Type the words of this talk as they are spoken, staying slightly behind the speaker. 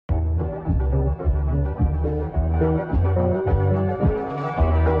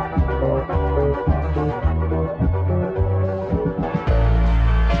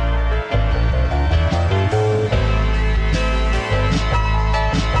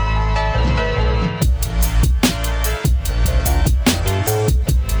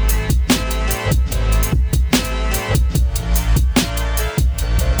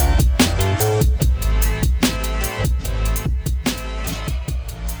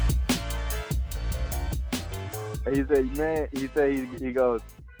he said, man, he goes,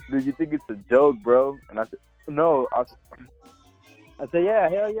 "Do you think it's a joke, bro?" And I said, "No." I said, "Yeah,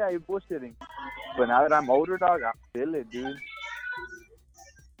 hell yeah, you're bullshitting." But now that I'm older, dog, I feel it, dude.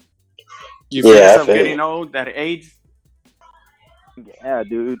 You feel Yeah, I yourself feel getting you. old, that age? Yeah,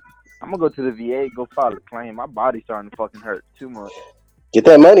 dude. I'm gonna go to the VA, go file a claim. My body's starting to fucking hurt too much. Get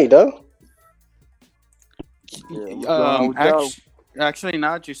that money, though. Yeah, I'm gonna go home with Joe. Actually,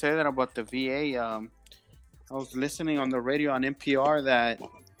 now that you say that about the VA, I was listening on the radio on NPR that,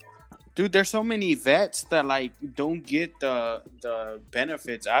 dude, there's so many vets that like don't get the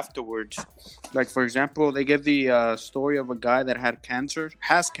benefits afterwards. Like for example, they give the story of a guy that has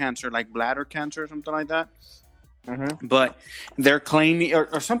cancer, like bladder cancer or something like that. Mhm. But they're claiming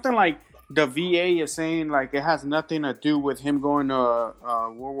or something like the VA is saying like it has nothing to do with him going to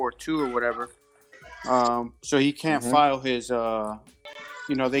World War II or whatever. So he can't Mhm. file his the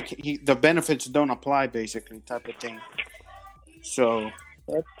benefits don't apply basically type of thing. So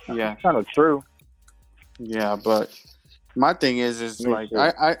That's yeah, kind of true. yeah, but my thing is I mean, like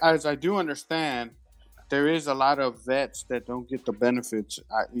shit. as I do understand, there is a lot of vets that don't get the benefits.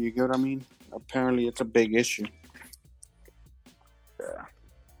 You get what I mean? Apparently, it's a big issue. Yeah.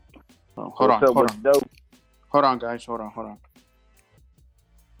 Oh, So what's up with Joe? hold on, guys, hold on.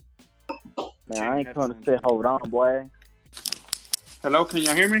 Man, I Change ain't gonna headphones. say hold on, boy. Hello, can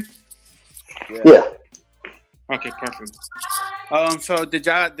y'all hear me? Yeah. Yeah. Okay, perfect. So did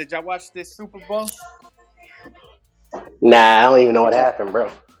y'all watch this Super Bowl? Nah, I don't even know what happened, bro.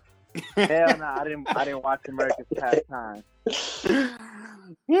 Hell no, I didn't watch America's Pastime.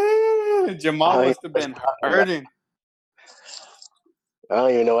 Jamal I don't, even must have been hurting. I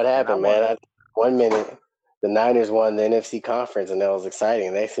don't even know what And I happened, want. man. 1 minute, the Niners won the NFC conference, and that was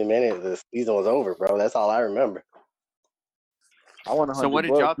exciting. Next minute, the season was over, bro. That's all I remember. I want So what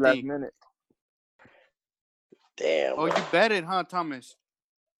did $100 y'all last think? minute. Damn, Oh, bro. you bet it, huh, Thomas?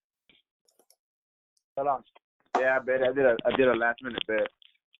 Hold on. Yeah, I bet I did a last minute bet.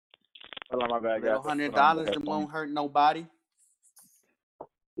 Hold on, my bad, guys. Little hundred Put on the dollars that headphones. won't hurt nobody.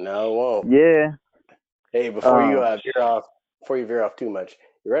 No, it won't. Yeah. Hey, before you Um. veer off too much,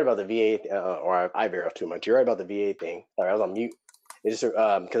 you're right about the VA, or I veer off too much. You're right about the VA thing. Sorry, I was on mute. It's just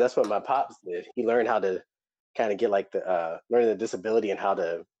because that's what my pops did. He learned how to kind of get like the learn the disability and how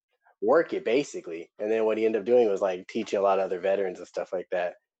to work it basically. And then what he ended up doing was like teaching a lot of other veterans and stuff like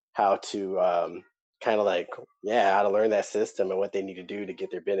that how to kind of like how to learn that system and what they need to do to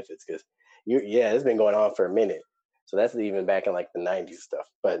get their benefits because it's been going on for a minute. So that's even back in like the 90s stuff.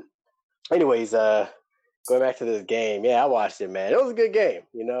 But anyways, going back to this game, yeah, I watched it, man. It was a good game,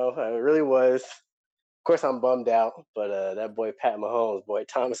 it really was. Of course, I'm bummed out, but that boy Pat Mahomes, boy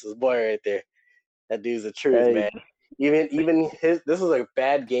Thomas's boy right there, that dude's the truth, Hey. man. Even this was a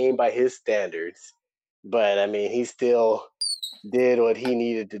bad game by his standards, but I mean, he still did what he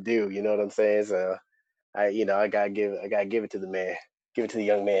needed to do. You know what I'm saying? So I gotta give it to the man, give it to the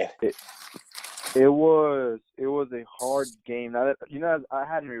young man. It was a hard game. Now that, I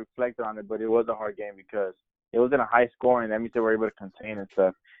hadn't reflected on it, but it was a hard game because it was in a high scoring. That means they were able to contain and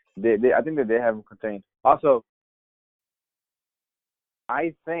stuff. I think that they have them contained. Also,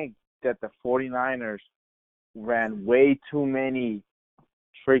 I think that the 49ers ran way too many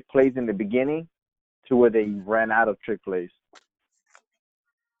trick plays in the beginning to where they ran out of trick plays.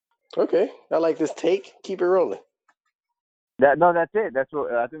 Okay, I like this take. Keep it rolling. That's it. That's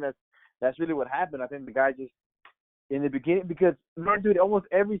what I think. That's really what happened. I think the guy just in the beginning because dude, almost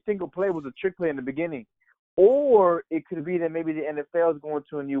every single play was a trick play in the beginning, or it could be that maybe the NFL is going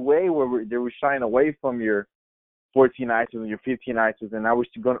to a new way where they were shying away from your 14 ISOs and your 15 ISOs, and now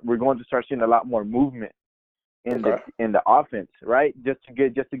we're going to start seeing a lot more movement in Okay. the offense, right? Just to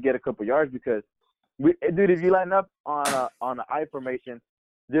get a couple yards because dude, if you line up on an I formation,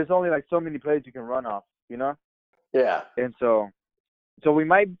 there's only like so many plays you can run off, Yeah. and so we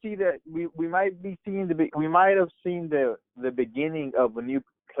might see that we might be seeing we might have seen the beginning of a new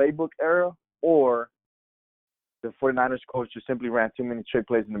playbook era, or the 49ers coach just simply ran too many trick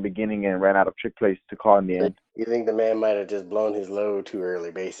plays in the beginning and ran out of trick plays to call in the end. You think the man might have just blown his load too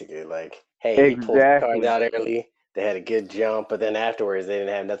early, basically? Like, hey, he pulled the cards Exactly. out early. They had a good jump, but then afterwards they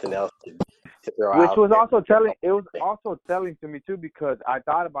didn't have nothing else to throw Which out was there. also telling. It was also telling to me too because I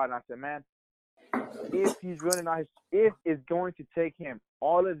thought about it and I said, man, if he's running on if it's going to take him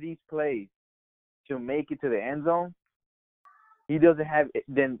all of these plays to make it to the end zone, he doesn't have.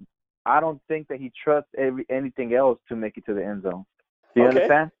 Then I don't think that he trusts anything else to make it to the end zone. Do you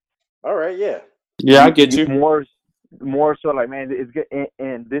understand? All right, yeah. Yeah, I get you. More so like, man, it's good,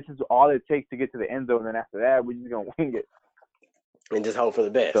 and this is all it takes to get to the end zone. And after that, we're just gonna wing it and just hope for the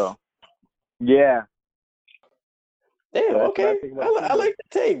best. So, yeah. Damn, So that's what I okay. think about it too, I man. like the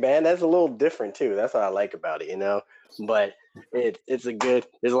take, man. That's a little different too. That's what I like about it, But it's a good.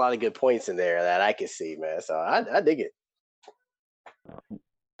 There's a lot of good points in there that I can see, man. So I dig it.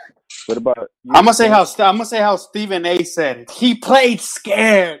 What about I'm you, gonna say Saint? how Stephen A. said it. He played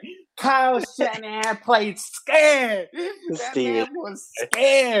scared. Kyle Shanahan played scared. That Stephen man was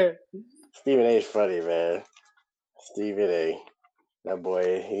scared. Stephen A. is funny, man. Stephen A. That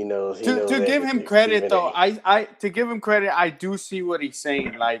boy, he knows To give him everything. credit Stephen though, A. I to give him credit, I do see what he's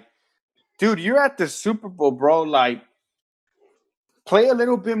saying. Like, dude, you're at the Super Bowl, bro. Like, play a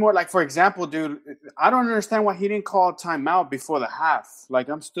little bit more. Like, for example, dude, I don't understand why he didn't call a timeout before the half. Like,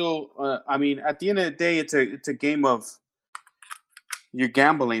 I'm still. I mean, at the end of the day, it's a game of you're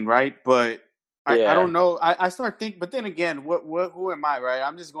gambling, right? But I Yeah. don't know. I start thinking, but then again, what who am I, right?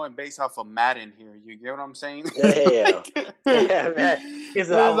 I'm just going based off of Madden here. You get what I'm saying? Yeah. Like, Yeah, man. this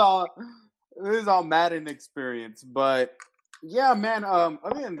is all Madden experience. But yeah, man.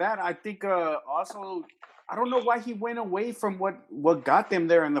 Other than that, I think also I don't know why he went away from what got them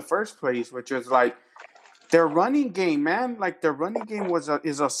there in the first place, which is like their running game, man. Like their running game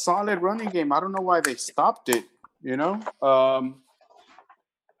is a solid running game. I don't know why they stopped it. You know.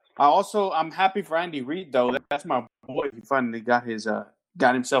 I'm happy for Andy Reid though. That's my boy. He finally got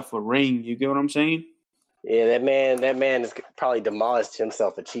himself a ring. You get what I'm saying? Yeah, that man has probably demolished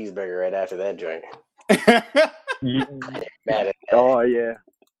himself a cheeseburger right after that joint. Mad at that. Oh yeah.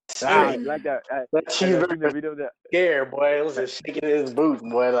 Straight. Like that. That Have you seen the cheeseburger video of that? scared, boy. It was just shaking in his boots,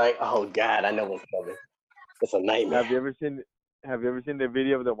 boy. Like, oh God, I know what's coming. It's a nightmare. Have you ever seen? Have you ever seen the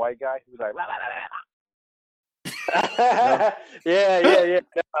video of the white guy who's like, "La, la, la, la, Yeah.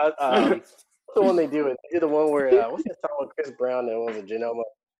 The one they do it. They do the one where what's that song with Chris Brown that was a Genoma?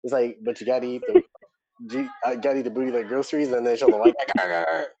 It's like, but you gotta eat the gotta eat the booty like groceries, and then show the white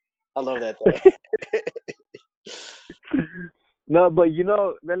guy. I love that thing. no?" No, but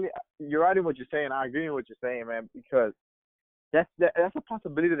really, you're right in what you're saying. I agree in what you're saying, man, because that's a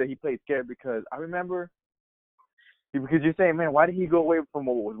possibility that he played scared. Because I remember, because you're saying, man, why did he go away from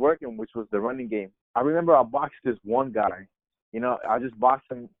what was working, which was the running game? I remember I boxed this one guy. I just boxed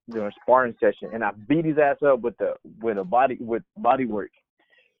him during a sparring session, and I beat his ass up with body work.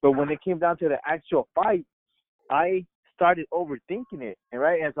 But when it came down to the actual fight, I started overthinking it, and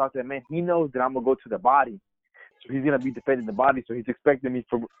right, and so I said, man, he knows that I'm gonna go to the body, so he's gonna be defending the body, so he's expecting me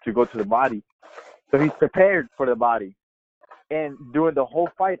to go to the body, so he's prepared for the body. And during the whole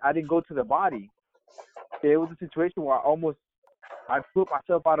fight, I didn't go to the body. It was a situation where I put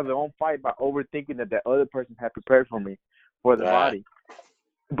myself out of the own fight by overthinking that the other person had prepared for me for the body.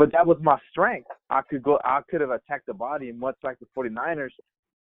 But that was my strength. I could have attacked the body, and much like the 49ers,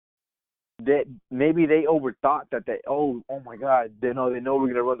 that maybe they overthought that oh my God, they know we're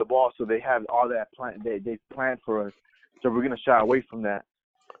gonna run the ball, so they have all that plan. They planned for us, so we're gonna shy away from that.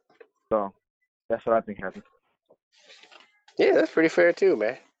 So that's what I think happened. Yeah, that's pretty fair too,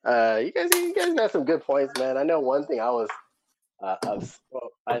 man. You guys got some good points, man. I know one thing I was I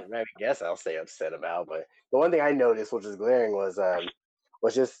guess I'll say upset about, but the one thing I noticed, which was glaring, was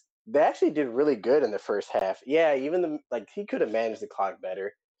just they actually did really good in the first half. Yeah, even he could have managed the clock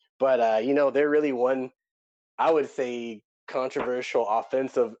better, but they're really one, I would say, controversial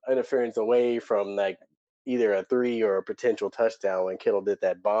offensive interference away from like either a 3 or a potential touchdown when Kittle did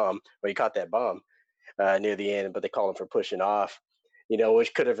that bomb, or he caught that bomb near the end, but they called him for pushing off.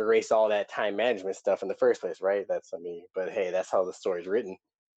 Which could have erased all that time management stuff in the first place, right? But hey, that's how the story's written.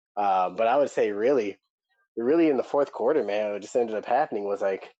 But I would say really in the fourth quarter, man, what just ended up happening was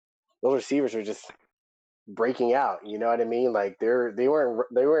like those receivers were just breaking out. You know what I mean? Like they weren't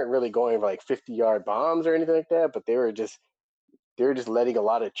really going for like 50-yard bombs or anything like that, but they were just letting a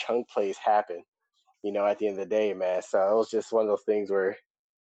lot of chunk plays happen. At the end of the day, man. So it was just one of those things where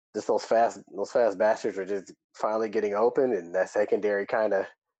just those fast bastards were just finally getting open, and that secondary kind of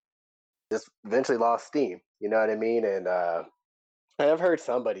just eventually lost steam. You know what I mean? And I've heard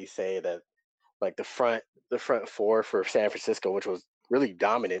somebody say that like the front four for San Francisco, which was really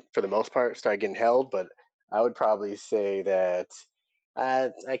dominant for the most part, started getting held. But I would probably say that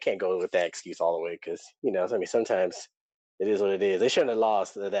I can't go with that excuse all the way because sometimes it is what it is. They shouldn't have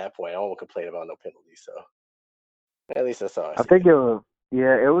lost at that point. I won't complain about no penalties. So at least that's all I I see. think it was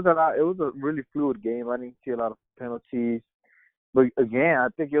it was a lot. It was a really fluid game. I didn't see a lot of penalties, but again, I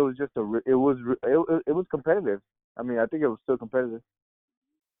think it was just it was competitive. I mean, I think it was still competitive.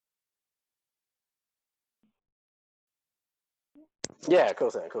 Yeah,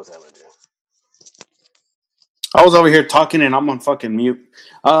 co-sign, legend. I was over here talking and I'm on fucking mute.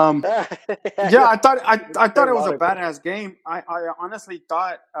 Yeah, I thought it was a Water. badass game. I honestly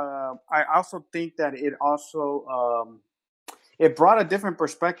thought. I also think that it also it brought a different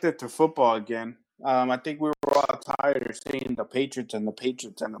perspective to football again. I think we were all tired of seeing the Patriots and the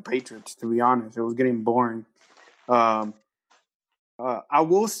Patriots and the Patriots. To be honest, it was getting boring. Um, I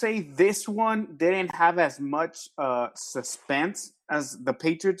will say this one didn't have as much suspense as the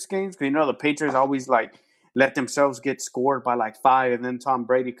Patriots games, because the Patriots always like let themselves get scored by like 5, and then Tom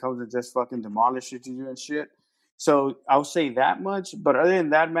Brady comes and just fucking demolishes you and shit. So I'll say that much. But other than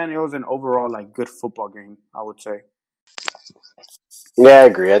that, man, it was an overall like good football game, I would say. Yeah, I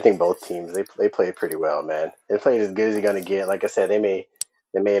agree. I think both teams they played pretty well, man. They played as good as you're gonna get. Like I said, they made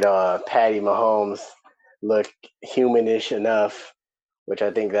Patty Mahomes look humanish enough, which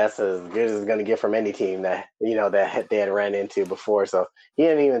I think that's as good as it's gonna get from any team that that they had ran into before. So he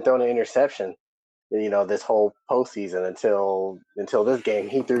hadn't even thrown an interception, this whole postseason until this game.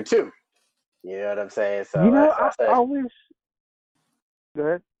 He threw two. You know what I'm saying? So that's I wish. Go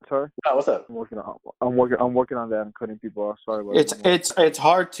ahead. Sorry. oh, what's up? I'm working on that. I'm cutting people off. Sorry about that. It's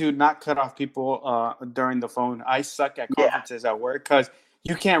hard to not cut off people during the phone. I suck at Yeah. conferences at work because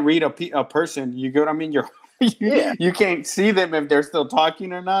you can't read a person. You get what I mean? Yeah. You can't see them if they're still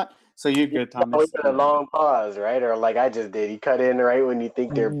talking or not. So you're good, Thomas. Always a long pause, right? Or like I just did. You cut in right when you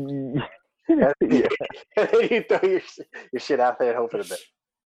think they're. Yeah. You throw your shit out there and hope for the best.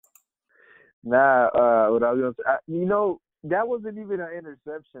 Nah, what I was gonna say, that wasn't even an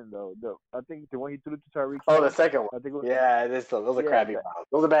interception though. I think the one he threw to Tyreek. Oh, the second one. I think yeah, those are crappy bounce.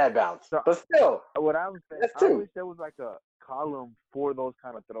 Those are bad bounce. So, but still, what I was saying, that's I two. wish there was like a column for those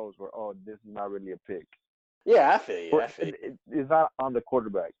kind of throws where this is not really a pick. Yeah, I feel you. It's not on the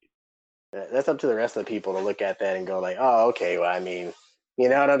quarterback. That's up to the rest of the people to look at that and go like, oh, okay. Well, I mean, you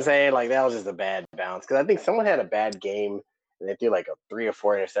know what I'm saying? Like that was just a bad bounce because I think someone had a bad game and they threw like a 3 or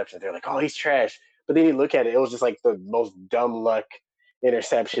 4 interceptions. They're like, oh, he's trash. But then you look at it, it was just like the most dumb luck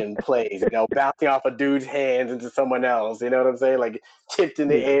interception plays. Bouncing off a dude's hands into someone else. You know what I'm saying? Like tipped in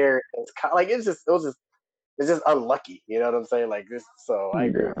the air. It's just unlucky. You know what I'm saying? Like this. So I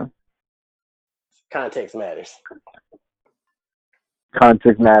agree. Context matters.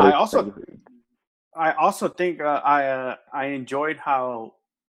 Context matters. I also think I enjoyed how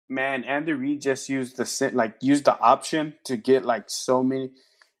Andy Reid just used the option to get like so many,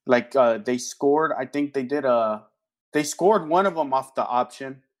 like they scored. I think they scored one of them off the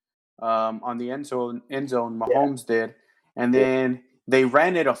option on the end zone. Mahomes did, and then they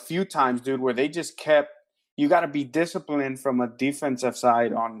ran it a few times, dude, where they just kept. You got to be disciplined from a defensive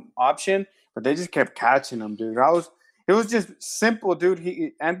side on option, but they just kept catching them, dude. It was just simple,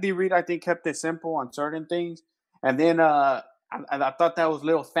 dude. Andy Reid, I think, kept it simple on certain things, and then I thought that was a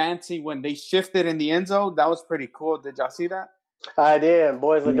little fancy when they shifted in the end zone. That was pretty cool. Did y'all see that? I did.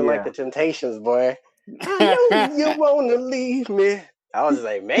 Boys looking like the Temptations, boy. I know you wanna leave me. I was just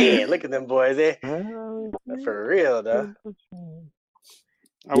like, man, look at them boys, for real, though.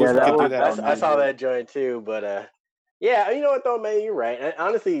 I saw that joint too, but yeah, you know what though, man, you're right. And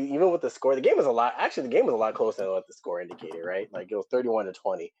honestly, even with the score, the game was a lot closer than what the score indicated, right? Like it was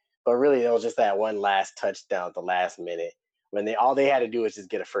 31-20, but really it was just that one last touchdown at the last minute when all they had to do was just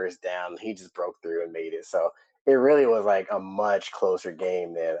get a first down. He just broke through and made it. So it really was like a much closer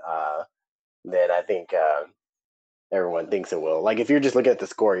game than I think everyone thinks it will. Like if you're just looking at the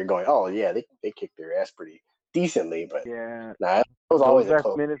score, you're going, oh yeah, they kicked their ass pretty decently, but it was always a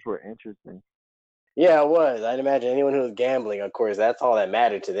close. Minutes were interesting. Yeah, it was. I'd imagine anyone who was gambling, of course, that's all that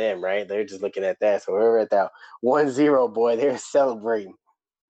mattered to them, right? They're just looking at that. So we're at that 1-0, boy. They're celebrating.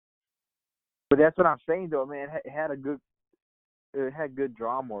 But that's what I'm saying, though, man. It had good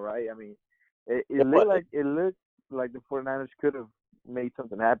drama, right? I mean, it looked like the 49ers could have made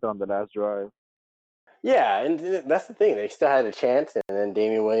something happen on the last drive. Yeah, and that's the thing. They still had a chance, and then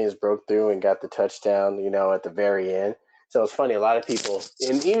Damian Williams broke through and got the touchdown, at the very end. So it's funny, a lot of people,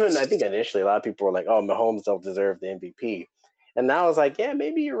 and even I think initially a lot of people were like, oh, Mahomes don't deserve the MVP. And I was like, yeah,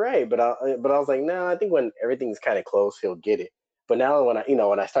 maybe you're right. But I was like, no, I think when everything's kind of close, he'll get it. But now when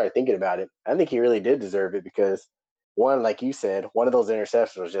I started thinking about it, I think he really did deserve it because one, like you said, one of those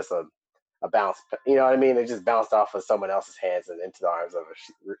interceptions was just a bounce. You know what I mean? It just bounced off of someone else's hands and into the arms of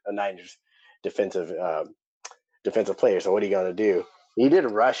a Niners defensive player. So what are you going to do? He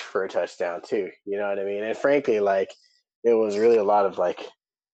did rush for a touchdown too. You know what I mean? And frankly, like it was really a lot of like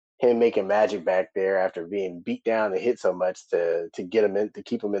him making magic back there after being beat down and hit so much to get him in, to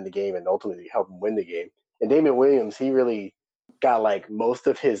keep him in the game and ultimately help him win the game. And Damian Williams, he really got like most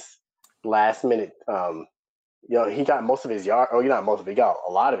of his last minute he got most of his yards. Oh, not most of it. He got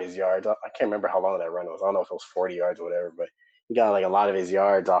a lot of his yards. I can't remember how long that run was. I don't know if it was 40 yards or whatever, but he got like a lot of his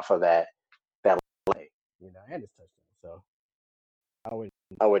yards off of that play. And his touchdown. So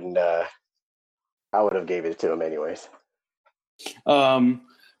I wouldn't. I would have gave it to him anyways.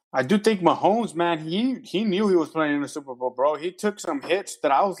 I do think Mahomes, man, he knew he was playing in the Super Bowl, bro. He took some hits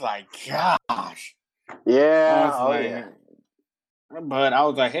that I was like, gosh. Yeah. But I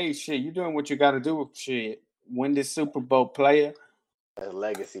was like, hey, shit, you doing what you got to do. Shit, win this Super Bowl, player. That's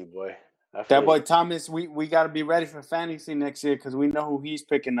legacy, boy. That boy Thomas, we got to be ready for fantasy next year because we know who he's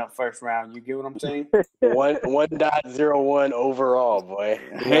picking up first round. You get what I'm saying? 1.01 overall, boy.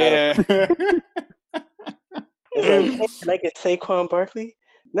 Yeah. It's like, hey, can I get Saquon Barkley?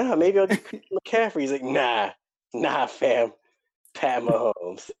 Nah, maybe I'll get McCaffrey. He's like, nah, fam. Pat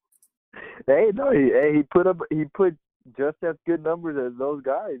Mahomes. Hey, no, he put just as good numbers as those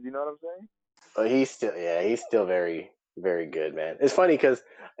guys. You know what I'm saying? But he's still very, very good, man. It's funny because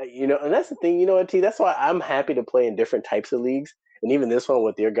and that's the thing. You know what, T? That's why I'm happy to play in different types of leagues, and even this one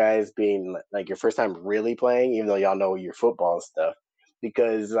with your guys being like your first time really playing, even though y'all know your football and stuff,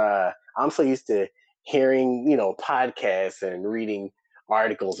 because I'm so used to hearing podcasts and reading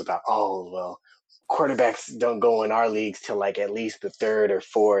articles about quarterbacks don't go in our leagues till like at least the third or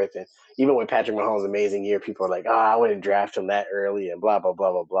fourth, and even with Patrick Mahomes' amazing year, people are like, I wouldn't draft him that early and blah blah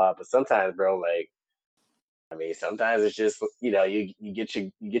blah blah blah. But sometimes, bro, like, I mean, sometimes it's just you get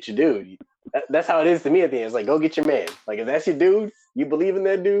your dude. That's how it is to me at the end. It's like, go get your man. Like, if that's your dude, you believe in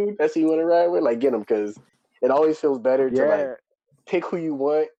that dude, that's who you want to ride with. Like, get him, because it always feels better to like pick who you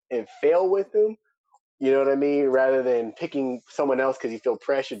want and fail with them. You know what I mean? Rather than picking someone else because you feel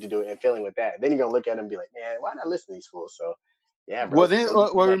pressured to do it and failing with that. Then you're gonna look at them and be like, man, why not listen to these fools? So, yeah, bro.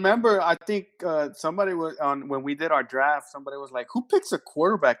 Well, remember, I think somebody was on when we did our draft. Somebody was like, "Who picks a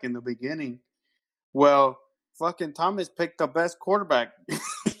quarterback in the beginning?" Well, fucking Thomas picked the best quarterback. You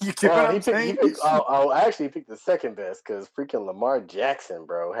get what I'm saying? I actually picked the second best because freaking Lamar Jackson,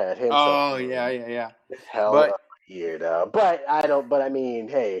 bro, had him. Oh yeah. Hell of a year, though. But I mean,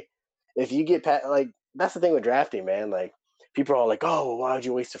 hey, if you get that's the thing with drafting, man. Like, people are all like, "Oh, why would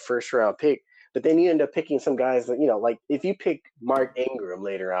you waste a first round pick?" But then you end up picking some guys that like if you pick Mark Ingram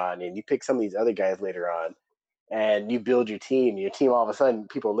later on, and you pick some of these other guys later on, and you build your team all of a sudden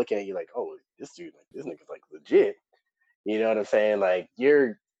people are looking at you like, "Oh, this dude, like this nigga's like legit." You know what I'm saying? Like,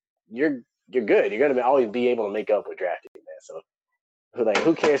 you're good. You're gonna always be able to make up with drafting, man. So,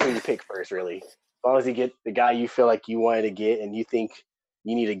 who cares who you pick first, really? As long as you get the guy you feel like you wanted to get, and you think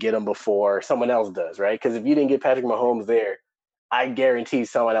you need to get him before someone else does, right? Because if you didn't get Patrick Mahomes there, I guarantee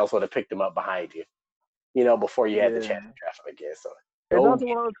someone else would have picked him up behind you. Before you had the chance to draft him again. So, it's also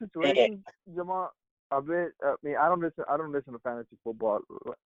one of those situations, Jamal. I mean, I don't listen to fantasy football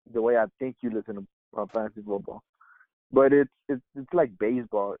the way I think you listen to fantasy football. But it's like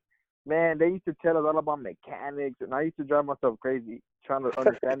baseball. Man, they used to tell us all about mechanics, and I used to drive myself crazy trying to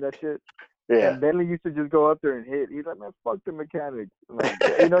understand that shit. Yeah. And Bentley used to just go up there and hit. He's like, man, fuck the mechanics. Like,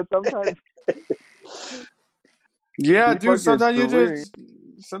 sometimes. Yeah, dude. Sometimes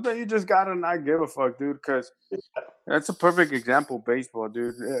you just gotta not give a fuck, dude. Because that's a perfect example of baseball,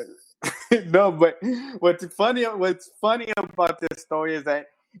 dude. No, but what's funny about this story is that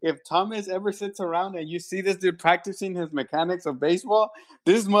if Thomas ever sits around and you see this dude practicing his mechanics of baseball,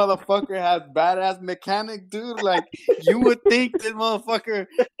 this motherfucker has badass mechanic, dude. Like, you would think this motherfucker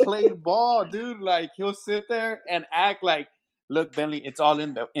played ball, dude. Like, he'll sit there and act like, look, Bentley, it's all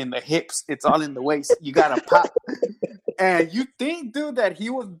in the hips, it's all in the waist. You gotta pop. And you think, dude, that he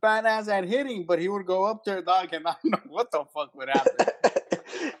was badass at hitting, but he would go up there, dog, and I don't know what the fuck would happen.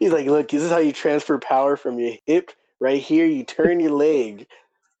 He's like, look, this is how you transfer power from your hip right here. You turn your leg.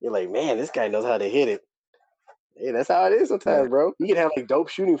 You're like, man, this guy knows how to hit it. Hey, that's how it is sometimes, bro. You can have like dope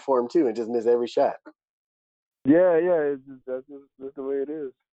shooting form too and just miss every shot. Yeah, that's the way it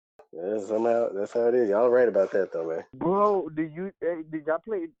is. Yeah, somehow that's how it is. Y'all right about that though, man. Bro, did y'all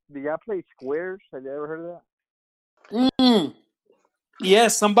play squares? Have you ever heard of that? Yeah,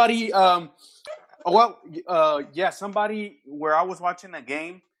 somebody somebody where I was watching a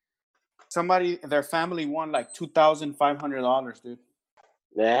game, their family won like $2,500, dude.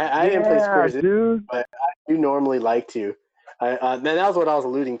 Yeah, I didn't play squares, dude, but I do normally like to. That was what I was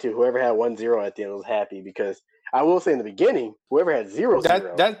alluding to. Whoever had 1-0 at the end was happy, because I will say in the beginning, whoever had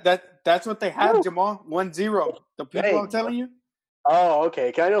 0-0. That's what they have, Jamal. 1-0. The people I'm telling you. Oh,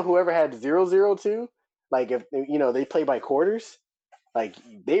 okay. Can I know whoever had 0-0 too? Like, if they play by quarters, like,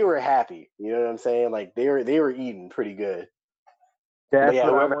 they were happy. You know what I'm saying? Like, they were eating pretty good. That's what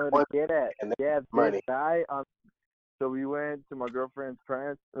I wanted to get at. Yeah, money. So we went to my girlfriend's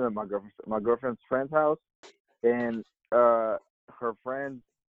friend's friend's house, and her friend's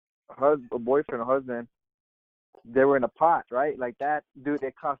boyfriend or husband, they were in a pot, right? Like that, dude.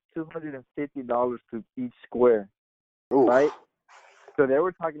 It cost $250 to each square, Oof. right? So they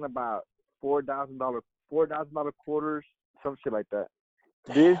were talking about $4,000 quarters, some shit like that.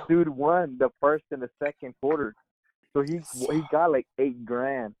 This dude won the first and the second quarter, so he got like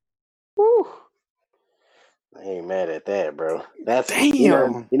 $8,000. Woo. I ain't mad at that, bro. That's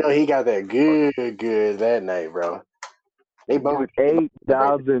Damn. You know he got that good that night, bro. They both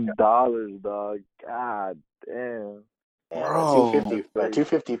 $8,000, dog. God damn. Yeah, Bro.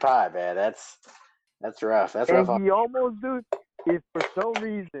 250 pie, man. That's rough. That's And rough. he almost, dude, if for some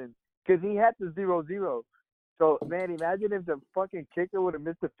reason, because he had the 0-0. So, man, imagine if the fucking kicker would have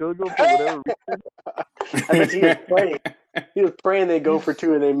missed the field goal for whatever reason. I bet he was praying. He was praying they go for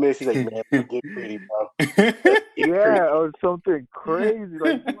two and they miss. He's like, man, get pretty, bro. Yeah, or something crazy.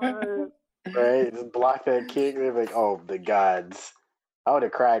 Like, what? Right? Just block that kick. They're like, oh, the gods. I would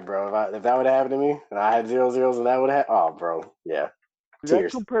have cried, bro. If that would have happened to me and I had 0-0s and that would have oh, bro. Yeah. That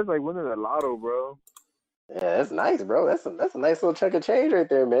Tears. compares like winning the lotto, bro. Yeah, that's nice, bro. That's a nice little chunk of change right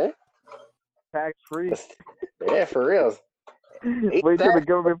there, man. Tax free. Yeah, for real. Wait till the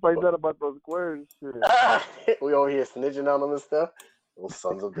government finds out about those squares. Shit. We over here snitching out on this stuff. Those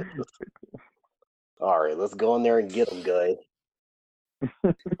sons of bitches. All right, let's go in there and get them, guys.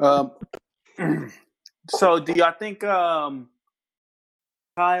 So, do y'all think Kyle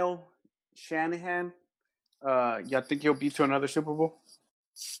Shanahan, y'all think he'll be to another Super Bowl?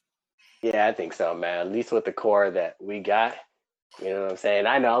 Yeah, I think so, man. At least with the core that we got. You know what I'm saying?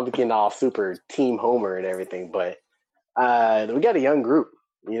 I know I'm getting all super team homer and everything, but we got a young group.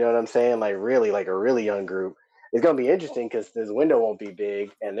 You know what I'm saying? Like a really young group. It's going to be interesting because this window won't be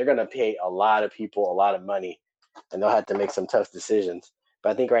big, and they're going to pay a lot of people a lot of money, and they'll have to make some tough decisions.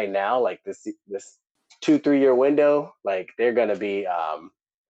 But I think right now, like this 2-3 year window, like we're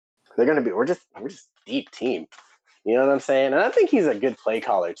just deep team. You know what I'm saying? And I think he's a good play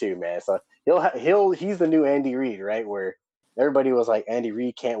caller too, man. So he's the new Andy Reid, right? Where everybody was like, Andy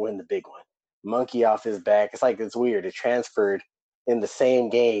Reid can't win the big one. Monkey off his back. It's weird. It transferred in the same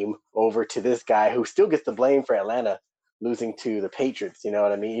game over to this guy who still gets the blame for Atlanta losing to the Patriots. You know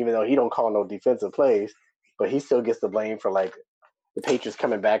what I mean? Even though he don't call no defensive plays, but he still gets the blame for like the Patriots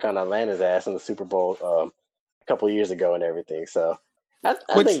coming back on Atlanta's ass in the Super Bowl a couple of years ago and everything. So I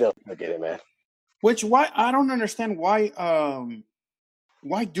think they'll get it, man. Why I don't understand why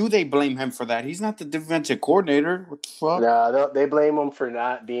do they blame him for that? He's not the defensive coordinator. What the fuck? No, they blame him for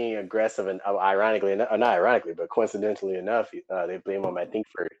not being aggressive, and not ironically, but coincidentally enough, they blame him, I think,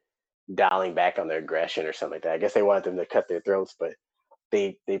 for dialing back on their aggression or something like that. I guess they wanted them to cut their throats, but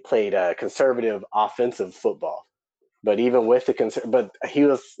they played conservative offensive football. But even with but he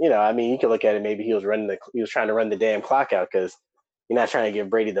was, you can look at it. Maybe he was trying to run the damn clock out because you're not trying to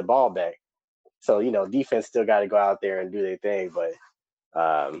give Brady the ball back. So defense still got to go out there and do their thing, but.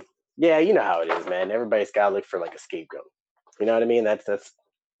 Yeah, you know how it is, man. Everybody's got to look for like a scapegoat. You know what I mean? That's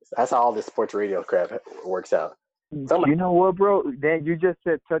how all this sports radio crap works out. You know what, bro? Dan, you just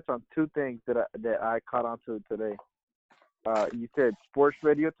touch on two things that I caught on to today. You said sports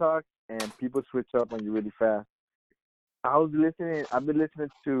radio talk and people switch up on you really fast. I've been listening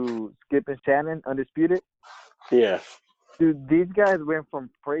to Skip and Shannon, Undisputed. Yeah. Dude, these guys went from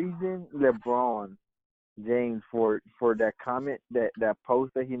praising LeBron James for that comment, that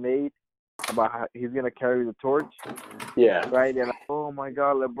post that he made about how he's gonna carry the torch. Yeah. Right? They're like, oh my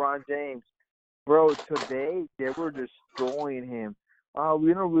God, LeBron James. Bro, today they were destroying him.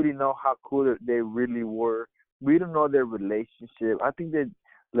 We don't really know how cool they really were. We don't know their relationship. I think that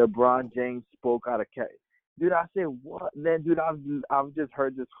LeBron James spoke out of character. Dude, I said, what? Then, dude, I've just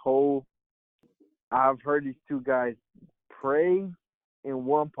heard I've heard these two guys pray in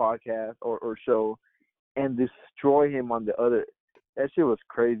one podcast or show and destroy him on the other. That shit was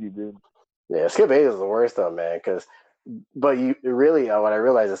crazy, dude. Yeah, Skip Bayless is the worst though, man. But you really, what I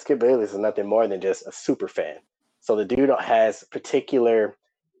realized is Skip Bayless is nothing more than just a super fan. So the dude has particular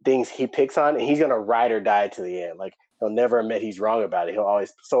things he picks on, and he's gonna ride or die to the end. Like he'll never admit he's wrong about it. He'll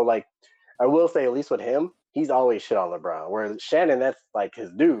always. So like, I will say at least with him, he's always shit on LeBron. Where Shannon, that's like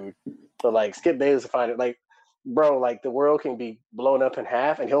his dude. But like Skip Bayless will find it like, bro, like the world can be blown up in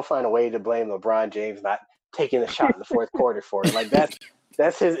half, and he'll find a way to blame LeBron James not taking the shot in the fourth quarter for it. Like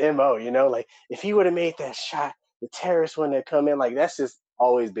that's his MO, like if he would have made that shot, the terrorists wouldn't have come in. Like that's just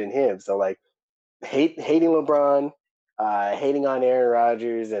always been him. So like hating LeBron, hating on Aaron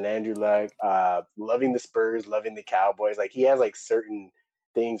Rodgers and Andrew Luck, loving the Spurs, loving the Cowboys. Like he has like certain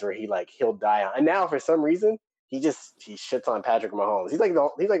things where he'll die on. And now for some reason he shits on Patrick Mahomes. He's like one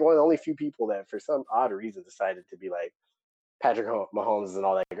of the only few people that for some odd reason decided to be like Patrick Mahomes and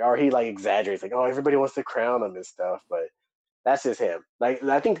all that, or he like exaggerates like, oh, everybody wants to crown him and stuff, but that's just him. Like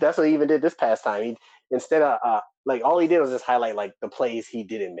I think that's what he even did this past time. He instead of like all he did was just highlight like the plays he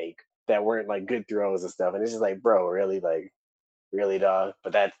didn't make that weren't like good throws and stuff, and it's just like, bro, really, dog.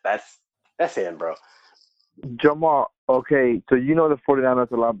 But that's him, bro. Jamal, okay, so you know the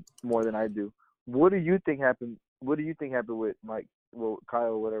 49ers a lot more than I do. What do you think happened? What do you think happened with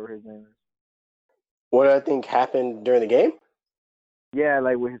Kyle, whatever his name is? What do I think happened during the game? Yeah,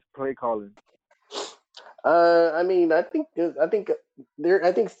 like with his play calling. I mean, I think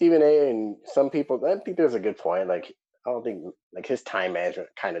Stephen A. and some people. I think there's a good point. Like, I don't think like his time management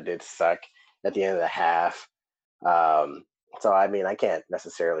kind of did suck at the end of the half. So I mean, I can't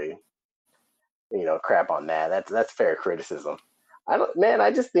necessarily, crap on that. That's fair criticism.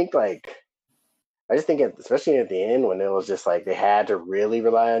 I just think especially at the end when it was just like they had to really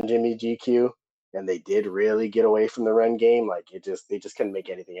rely on Jimmy GQ, and they did really get away from the run game. Like they just couldn't make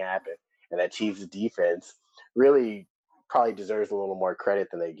anything happen. And that Chiefs defense really probably deserves a little more credit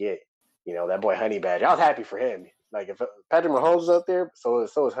than they get. That boy Honey Badger. I was happy for him. Like if Patrick Mahomes was out there, so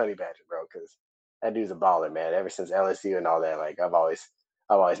is Honey Badger, bro, because that dude's a baller, man. Ever since LSU and all that, like I've always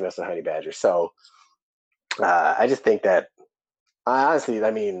messed with Honey Badger. So I just think that honestly,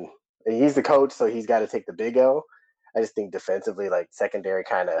 I mean, he's the coach, so he's got to take the big L. I just think defensively, like secondary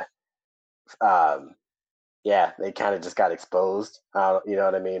kind of they kind of just got exposed. You know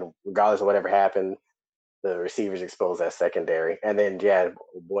what I mean? Regardless of whatever happened, the receivers exposed that secondary. And then,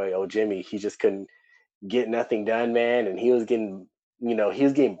 Jimmy, he just couldn't get nothing done, man. And he was getting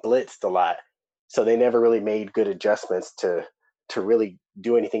blitzed a lot. So they never really made good adjustments to really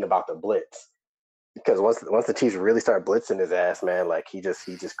do anything about the blitz. Because once the Chiefs really start blitzing his ass, man, like he just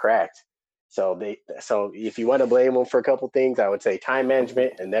cracked. So if you want to blame him for a couple things, I would say time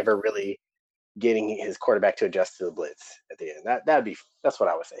management and never really getting his quarterback to adjust to the blitz at the end. That's what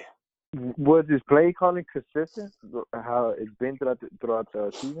I would say. Was his play calling consistent? How it's been throughout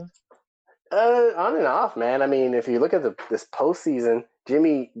the season? On and off, man. I mean, if you look at this postseason,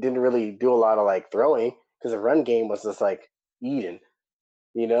 Jimmy didn't really do a lot of like throwing because the run game was just like eating,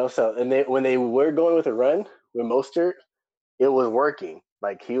 So when they were going with a run with Mostert, it was working.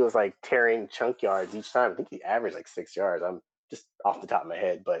 Like he was like tearing chunk yards each time. I think he averaged like 6 yards. I'm just off the top of my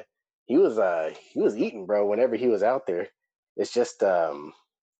head, but he was eating, bro. Whenever he was out there, it's just I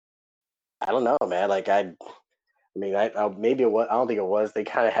don't know, man. Like maybe it was. I don't think it was. They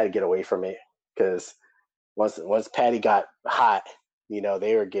kind of had to get away from it because once Patty got hot,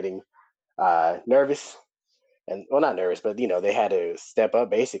 they were getting nervous, and well, not nervous, but they had to step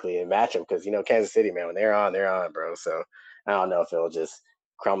up basically and match them because Kansas City, man, when they're on, bro. So I don't know if it'll just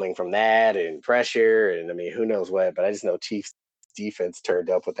crumbling from that and pressure, and I mean, who knows what. But I just know Chiefs defense turned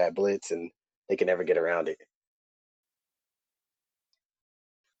up with that blitz, and they can never get around it.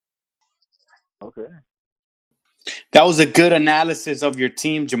 Okay. That was a good analysis of your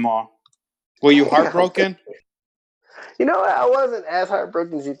team, Jamal. Were you heartbroken? I wasn't as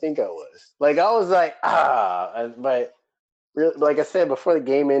heartbroken as you think I was. Like, I was like, but really, like I said, before the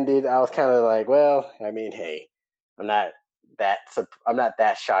game ended, I was kind of like, well, I mean, hey, I'm not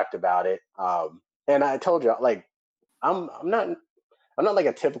that shocked about it. And I told you, like, I'm not like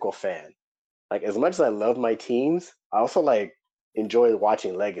a typical fan. Like, as much as I love my teams, I also like enjoy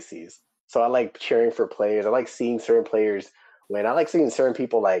watching legacies. So I like cheering for players. I like seeing certain players win. I like seeing certain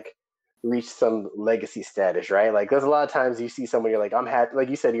people like reach some legacy status, right? Like there's a lot of times you see someone, you're like, I'm happy. Like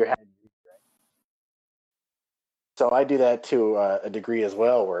you said, you're happy. So I do that to a degree as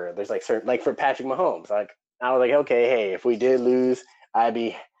well, where there's like certain, like for Patrick Mahomes, like I was like, okay, hey, if we did lose,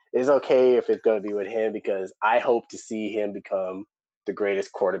 it's okay if it's going to be with him because I hope to see him become the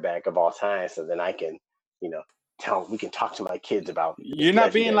greatest quarterback of all time. So then I can, we can talk to my kids about. You're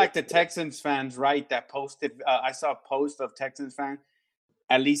not being like the Texans fans, right? That posted. I saw a post of Texans fans.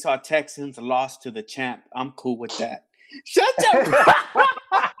 At least our Texans lost to the champ. I'm cool with that. Shut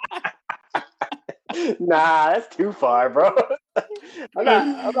up. Nah, that's too far, bro. I'm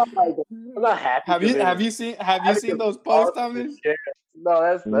not happy. Have you seen those posts, Thomas? No,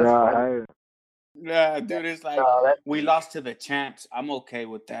 that's funny. Yeah, dude, it's like we lost to the champs. I'm okay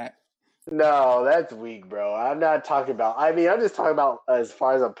with that. No, that's weak, bro. I'm not talking about. I mean, I'm just talking about as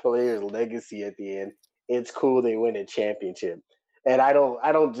far as a player's legacy at the end. It's cool they win a championship, and I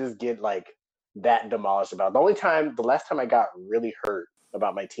don't just get like that demolished about. The last time I got really hurt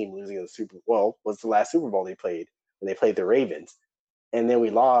about my team losing in the Super Bowl was the last Super Bowl they played when they played the Ravens, and then we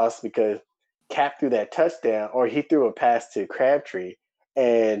lost because Cap threw that touchdown, or he threw a pass to Crabtree,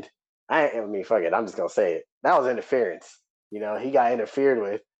 and I mean, fuck it. I'm just gonna say it. That was interference. He got interfered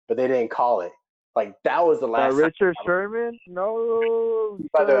with, but they didn't call it. Like that was the last time. Richard Sherman? No,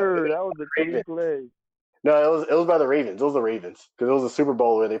 By the sir. That was a clean Ravens. play. No, it was by the Ravens. It was the Ravens because it was a Super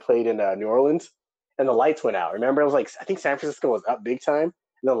Bowl where they played in New Orleans, and the lights went out. Remember, it was like I think San Francisco was up big time,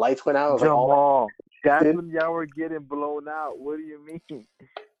 and the lights went out. It was Jamal, like all that's when y'all were getting blown out. What do you mean?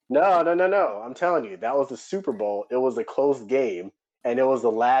 No. I'm telling you, that was the Super Bowl. It was a close game, and it was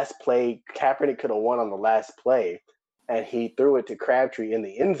the last play. Kaepernick could have won on the last play, and he threw it to Crabtree in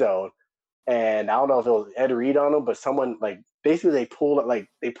the end zone. And I don't know if it was Ed Reed on him, but someone basically they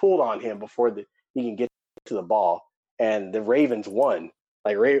pulled on him before he can get to the ball, and the Ravens won.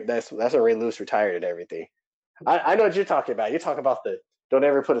 That's when Ray Lewis retired and everything. I know what you're talking about. You're talking about the don't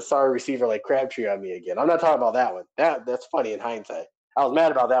ever put a sorry receiver like Crabtree on me again. I'm not talking about that one. That's funny in hindsight. I was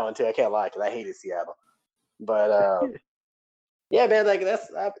mad about that one too. I can't lie because I hated Seattle. But yeah, man, like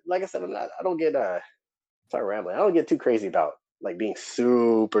I said, I don't get sorry rambling. I don't get too crazy about being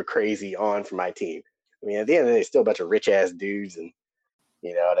super crazy on for my team. I mean, at the end of the day, still a bunch of rich ass dudes, and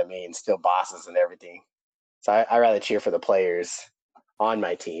you know what I mean, still bosses and everything. So I rather cheer for the players on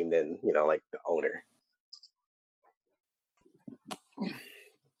my team than the owner.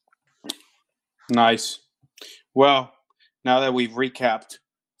 Nice. Well, now that we've recapped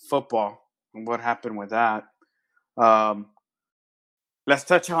football and what happened with that, let's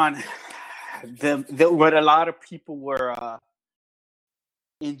touch on what a lot of people were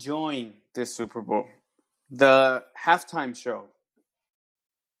enjoying this Super Bowl, the halftime show.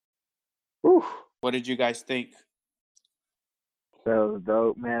 Whew. What did you guys think? That was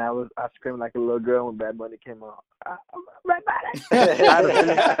dope, man. I screamed like a little girl when Bad Bunny came on. Bad Bunny.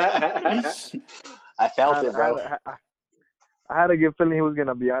 I felt it, bro. I had a good feeling he was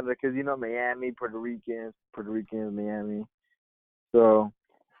gonna be on there because Miami, Puerto Ricans, Miami. So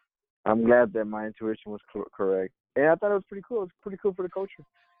I'm glad that my intuition was correct, and I thought it was pretty cool. It was pretty cool for the culture.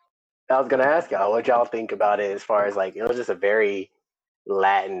 I was gonna ask y'all what y'all think about it as far as it was just a very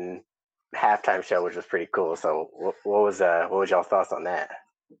Latin halftime show, which was pretty cool. So what was y'all thoughts on that?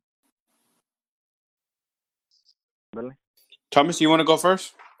 Really? Thomas, you want to go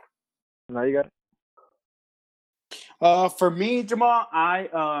first? No, you got it. For me, Jamal, I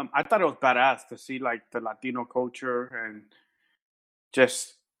thought it was badass to see the Latino culture and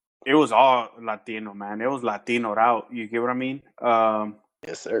just it was all Latino, man. It was Latino out. You get what I mean?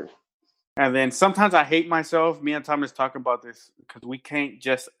 Yes, sir. And then sometimes I hate myself. Me and Thomas talk about this because we can't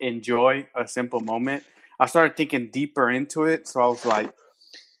just enjoy a simple moment. I started thinking deeper into it, so I was like,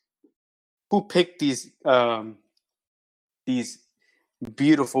 "Who picked these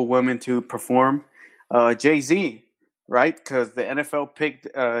beautiful women to perform?" Jay-Z, right? Because the NFL picked.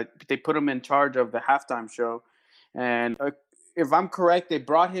 They put him in charge of the halftime show, and if I'm correct, they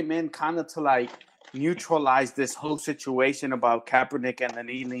brought him in kind of to neutralize this whole situation about Kaepernick and the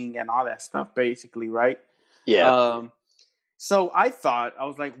kneeling and all that stuff, basically, right? Yeah. So I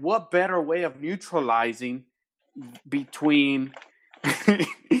was like, what better way of neutralizing between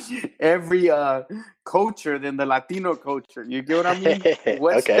every culture than the Latino culture? You get what I mean?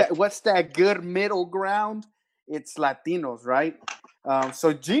 What's that good middle ground? It's Latinos, right?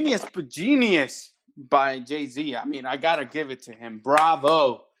 So genius by Jay-Z. I mean, I gotta give it to him.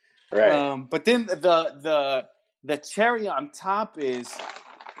 Bravo. Right. But then the cherry on top is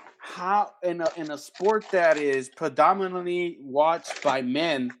how in a sport that is predominantly watched by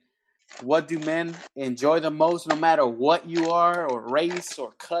men, what do men enjoy the most, no matter what you are, or race,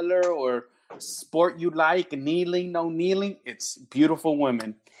 or color, or sport you like, kneeling, no kneeling? It's beautiful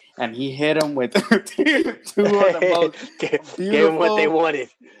women. And he hit them with two of the most beautiful... Gave them what they wanted.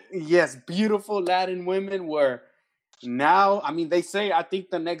 Yes, beautiful Latin women were... Now, I mean, they say, I think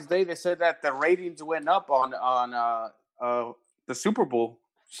the next day they said that the ratings went up on the Super Bowl.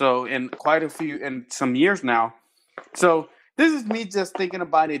 So in some years now. So this is me just thinking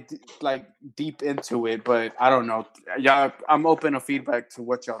about it deep into it, but I don't know. Y'all, I'm open to feedback to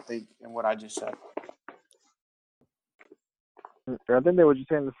what y'all think and what I just said. I think that what you're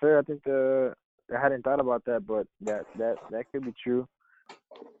saying is fair. I think I hadn't thought about that, but that could be true.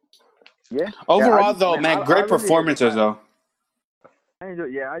 Yeah. Overall, great performances, though. I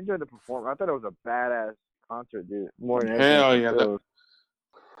enjoyed the performance. I thought it was a badass concert, dude. More than anything. Hell yeah.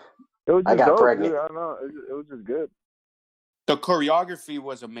 It was just I got dope, pregnant. Dude. I don't know. It was just good. The choreography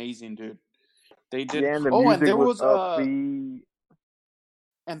was amazing, dude. They did. Yeah, and the music was upbeat.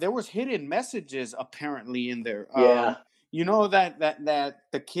 And there was hidden messages apparently in there. Yeah. You know that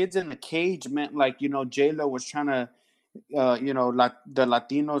the kids in the cage meant J-Lo was trying to the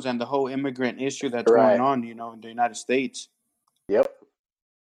Latinos and the whole immigrant issue that's going on, in the United States. Yep.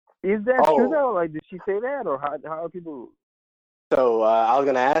 Is that true Oh, though? Like, did she say that, or how are people? so I was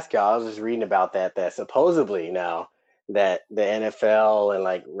gonna ask y'all. I was just reading about that. That supposedly now that the NFL and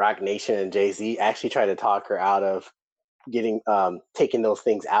like Rock Nation and Jay-Z actually tried to talk her out of getting taking those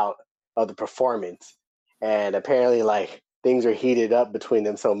things out of the performance, and apparently like things are heated up between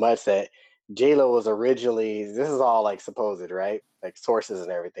them so much that J-Lo was originally, this is all like supposed, right, like sources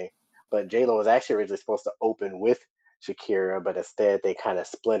and everything, but J-Lo was actually originally supposed to open with Shakira, but instead they kind of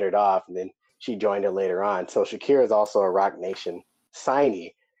splintered off, and then she joined her later on. So Shakira is also a Rock Nation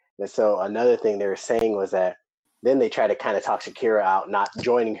signee, and so another thing they were saying was that then they tried to kind of talk Shakira out not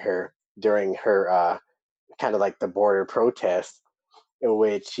joining her during her kind of like the border protest, in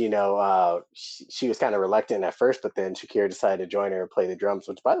which she was kind of reluctant at first, but then Shakira decided to join her and play the drums.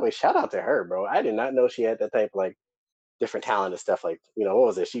 Which, by the way, shout out to her, bro. I did not know she had that type of like different talent and stuff. Like, what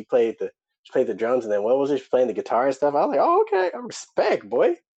was it? She played the drums, and then what was it? She playing the guitar and stuff. I was like, oh, okay, I respect,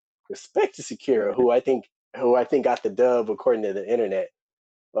 boy, respect to Shakira, who I think got the dub according to the internet,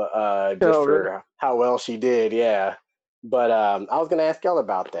 just Oh, really? for how well she did, yeah. But I was gonna ask y'all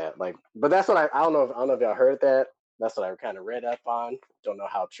about that, like, but that's what I don't know if y'all heard that. That's what I kind of read up on. Don't know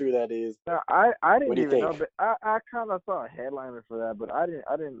how true that is. No, I What didn't do you even think? know, but I kind of saw a headliner for that, but I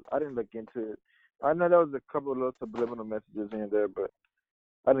didn't look into it. I know there was a couple of little subliminal messages in there, but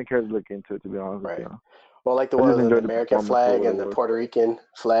I didn't care to look into it, to be honest with Right. you. Well, like the I just ones with the enjoyed the American performance for flag what it and the was. Puerto Rican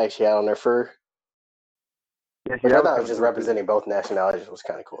flag she had on her fur, Yeah, see, which I that was thought was kind of just cool too. representing both nationalities was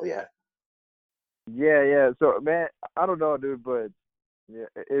kind of cool. Yeah. Yeah. So, man, I don't know, dude, but yeah,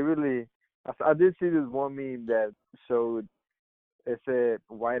 it really. I did see this one meme that showed. It said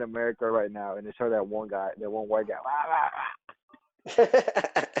 "White America" right now, and it showed that one white guy. "Wah, wah, wah."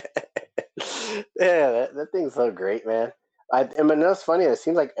 Yeah, that thing's so great, man. I mean, that's funny. It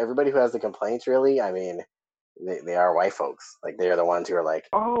seems like everybody who has the complaints, really, I mean, they are white folks. Like, they are the ones who are like,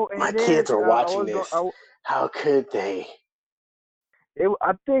 Oh, my and then kids are I watching was going. this. How could they?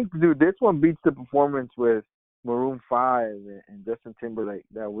 I think, dude, this one beats the performance with Maroon 5 and Justin Timberlake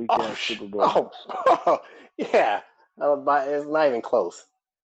that weekend Oh, at Super Bowl. yeah. But it's not even close.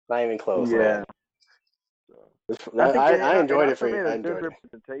 Not even close, man. Yeah. So, I think I it enjoyed it also for you. made I a good enjoyed it.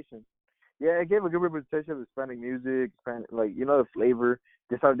 representation. Yeah, it gave a good representation of Hispanic music, like, the flavor.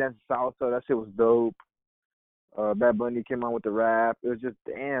 They started dancing salsa. That shit was dope. Bad Bunny came on with the rap. It was just,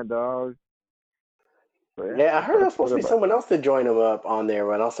 damn, dog. So, yeah, Yeah, I heard there was that's supposed what to be about. someone else to join him up on there,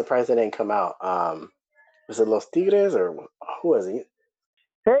 but I was surprised they didn't come out. Was it Los Tigres or who was he?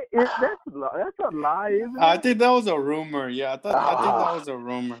 Hey, that's a lie, isn't I it? think that was a rumor. Yeah, I think that was a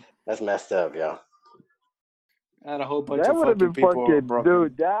rumor. That's messed up, yo. I had a whole bunch That of would have fucking been people fucking, broken.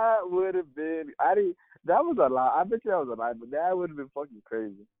 dude. That would have been. I didn't. That was a lie. I bet you that was a lie, but that would have been fucking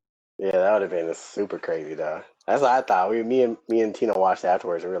crazy. Yeah, that would have been super crazy, though. That's what I thought. Me and Tina watched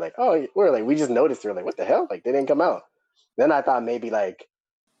afterwards, and we were like, oh, we just noticed. We were like, what the hell? Like, they didn't come out. Then I thought maybe like,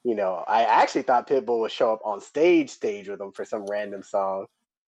 I actually thought Pitbull would show up on stage with them for some random song,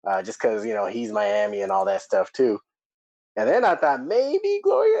 just because he's Miami and all that stuff too. And then I thought maybe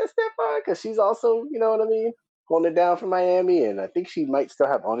Gloria Estefan, because she's also, you know what I mean, holding it down for Miami, and I think she might still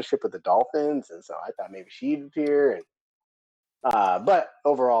have ownership of the Dolphins, and so I thought maybe she'd appear. And but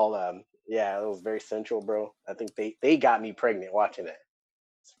overall, yeah, it was very central, bro. I think they got me pregnant watching it.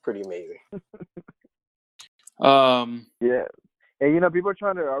 It's pretty amazing. Yeah, and people are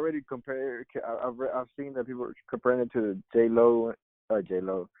trying to already compare. I've seen that people are comparing it to J-Lo,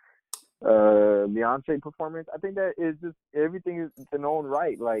 Beyonce performance. I think that is just everything is in its own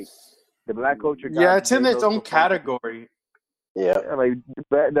right. Like the black culture Yeah, got it's in its J-Lo's own performance. category. Yeah. Like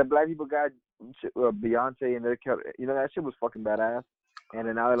the black people got Beyonce, and that shit was fucking badass. And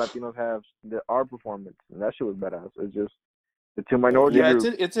then now the Latinos have our performance, and that shit was badass. It's just the two minority Yeah,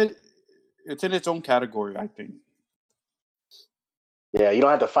 groups. it's in its own category, I think. Yeah, you don't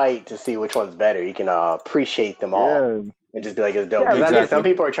have to fight to see which one's better. You can appreciate them all and just be like, it's dope. Yeah, Because I think some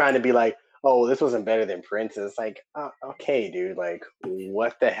exactly. people are trying to be like, oh, this wasn't better than Prince. And it's like, okay, dude, like,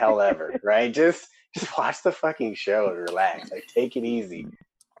 what the hell ever, right? Just watch the fucking show and relax. Like, take it easy.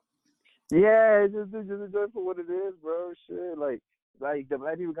 Yeah, just enjoy it for what it is, bro. Shit, like the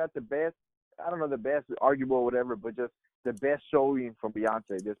black people got the best. I don't know, the best, arguable or whatever, but just the best showing from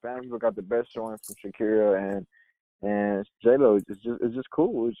Beyonce. The Hispanic people got the best showing from Shakira and J-Lo. It's just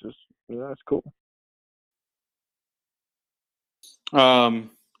cool. It's just it's cool.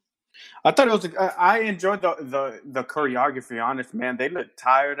 I thought it was. I enjoyed the choreography. Honest, man, they look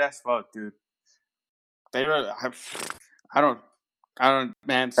tired as fuck, dude. They were. I don't.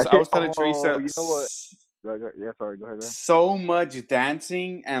 Man. I was telling Teresa. You know what? Yeah, sorry. Go ahead. So much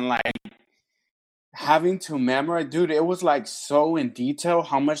dancing and like having to memorize, dude, it was like so in detail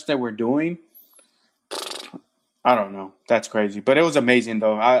how much they were doing. I don't know. That's crazy. But it was amazing,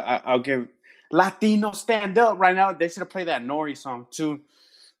 though. I'll give Latino Stand Up right now. They should have played that Nori song, too.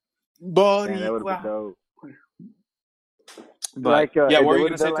 Man, that would have been dope. But, yeah, what were you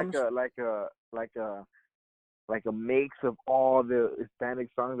going to say, like a mix of all the Hispanic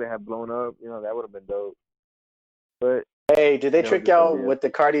songs that have blown up. You know, that would have been dope. But hey, did they trick y'all with the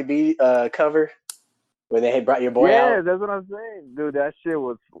Cardi B cover when they had brought your boy out? Yeah, that's what I'm saying, dude. That shit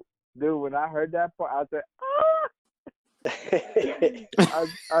was, dude. When I heard that part, I said,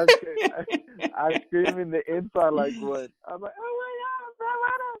 I screamed in the inside like what? I'm like, oh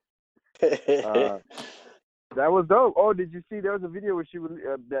my god, that was dope. Oh, did you see? There was a video where she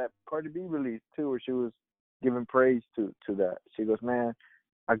that Cardi B released too, where she was giving praise to that. She goes, man,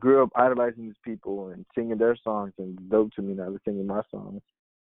 I grew up idolizing these people and singing their songs, and it's dope to me now they're singing my songs.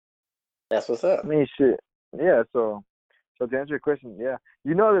 That's what's up. I mean, shit. Yeah. So to answer your question, yeah,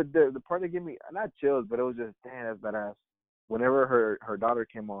 you know the part that gave me not chills, but it was just damn, that's badass. Whenever her daughter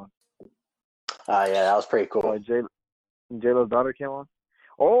came on. Oh yeah, that was pretty cool. J-Lo's daughter came on.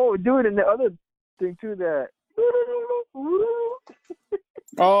 Oh, dude, and the other thing too that.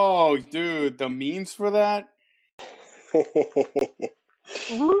 Oh, dude, the memes for that.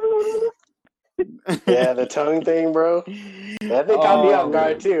 Yeah, the tongue thing, bro. That thing caught me off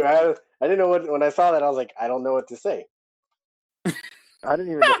guard too. I didn't know when I saw that. I was like, I don't know what to say. I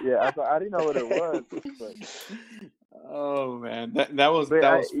didn't even. Yeah, I didn't know what it was. But... Oh man, that was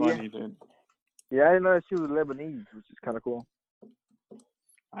funny, dude. Yeah, I didn't know that she was Lebanese, which is kind of cool.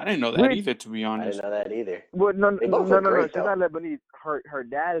 I didn't know that either, to be honest. I didn't know that either. Well, no, she's not Lebanese. Her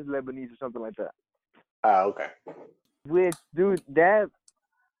dad is Lebanese or something like that. Oh, okay. Which, dude, that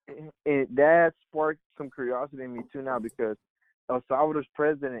sparked some curiosity in me too now because El Salvador's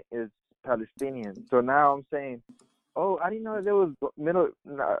president is Palestinian. So now I'm saying, oh, I didn't know that there was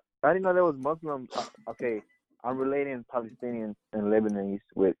I didn't know there was Muslims. Okay, I'm relating Palestinians and Lebanese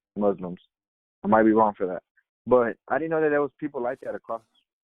with Muslims. I might be wrong for that, but I didn't know that there was people like that across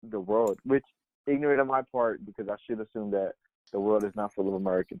the world, which ignorant on my part because I should assume that the world is not full of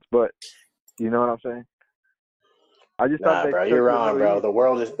Americans. But you know what I'm saying? I just thought that, bro, you're wrong, bro. The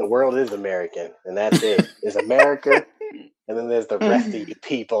world is American, and that's it. There's America, and then there's the rest of you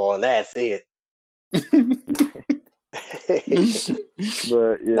people, and that's it.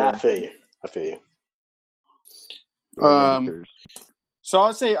 But yeah, I feel you. So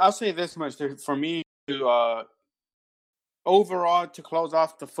I'll say this much for me to overall to close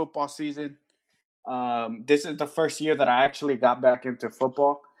off the football season. This is the first year that I actually got back into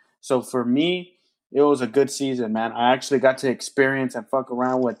football. So for me, it was a good season, man. I actually got to experience and fuck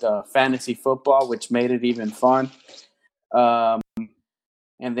around with fantasy football, which made it even fun. And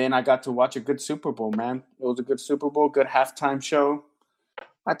then I got to watch a good Super Bowl, man. It was a good Super Bowl, good halftime show.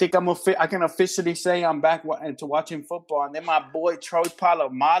 I think I can officially say I'm back into watching football. And then my boy Troy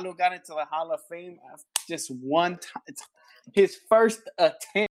Polamalu got into the Hall of Fame just one time. It's his first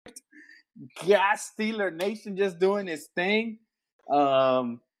attempt. Gas Steeler Nation just doing his thing.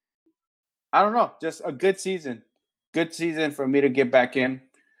 I don't know. Just a good season. Good season for me to get back in.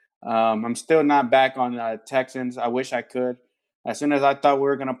 I'm still not back on Texans. I wish I could. As soon as I thought we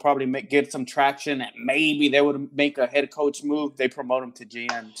were going to probably get some traction and maybe they would make a head coach move, they promote him to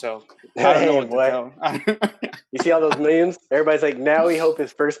GM. So I don't know what to tell. You see all those memes? Everybody's like, now we hope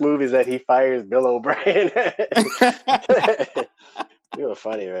his first move is that he fires Bill O'Brien. You were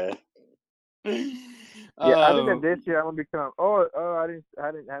funny, man. Yeah, I think that this year I'm gonna become. I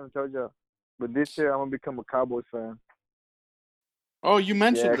haven't told you, but this year I'm gonna become a Cowboys fan. Oh, you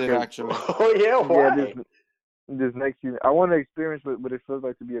mentioned it actually. Oh yeah, why? Yeah, this next year, I want to experience what it feels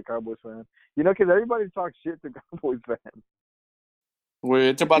like to be a Cowboys fan. You know, because everybody talks shit to Cowboys fans. Well,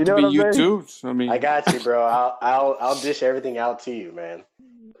 it's about to be you too. I mean, I got you, bro. I'll dish everything out to you, man.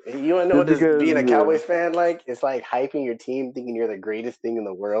 You want to know what being a Cowboys fan like? It's like hyping your team, thinking you're the greatest thing in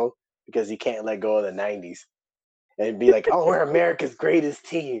the world because you can't let go of the '90s, and be like, "Oh, we're America's greatest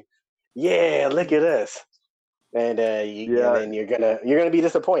team. Yeah, look at us." And and then you're gonna be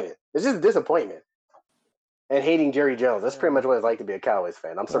disappointed. It's just disappointment. And hating Jerry Jones. That's pretty much what it's like to be a Cowboys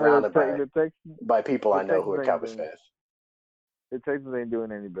fan. I'm surrounded by people I know who are Cowboys fans. The Texans ain't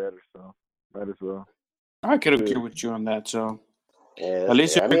doing any better, so might as well. I could agree with you on that. So yeah, at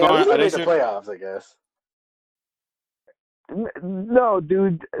least at least make the playoffs, I guess. No,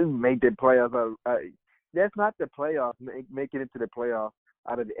 dude, make the playoffs. That's not the playoffs. Make it into the playoffs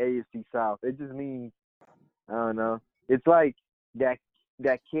out of the AFC South. It just means I don't know. It's like that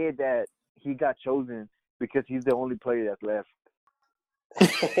kid that he got chosen because he's the only player that's left.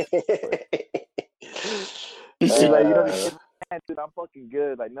 He's like, you know, dude, I'm fucking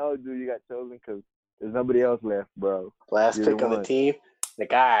good. Like, no, dude, you got chosen because there's nobody else left, bro. Last You're pick on the team.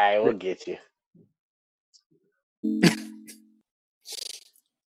 Like, all right, we'll get you.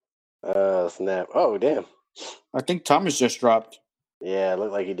 Snap. Oh, damn. I think Thomas just dropped. Yeah, it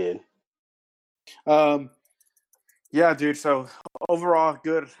looked like he did. Yeah, dude. So overall,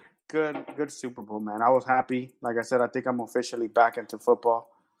 good Super Bowl, man. I was happy. Like I said, I think I'm officially back into football.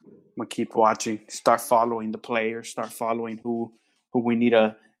 I'm gonna keep watching, start following the players, start following who we need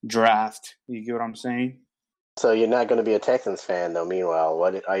to draft. You get what I'm saying? So you're not going to be a Texans fan, though. Meanwhile,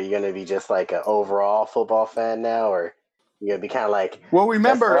 what are you going to be? Just like an overall football fan now, or you're going to be kind of like? Well,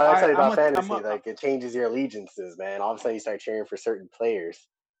 remember, I tell you about fantasy. Like it changes your allegiances, man. All of a sudden, you start cheering for certain players.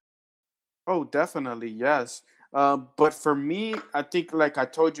 Oh, definitely, yes. But for me, I think, like I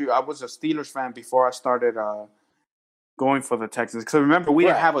told you, I was a Steelers fan before I started going for the Texans. Because remember, we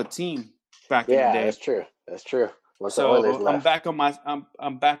didn't have a team back in the day. Yeah, that's true. That's true. Once the so Oilers left. I'm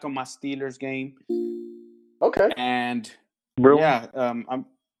back on my Steelers game. Okay. And Bro. yeah,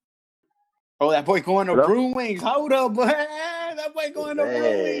 that boy going to Brew Wings. Hold up, boy. That boy going to Brew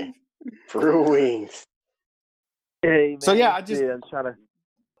Wings. Brew Wings. Hey, man. So yeah, I'm trying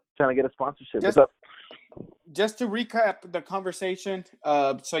to get a sponsorship. What's up? Just to recap the conversation.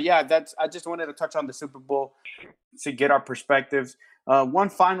 So yeah, I just wanted to touch on the Super Bowl to get our perspectives. One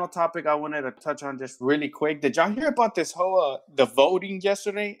final topic I wanted to touch on just really quick. Did y'all hear about this whole the voting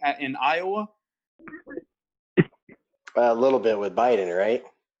yesterday in Iowa? A little bit with Biden, right?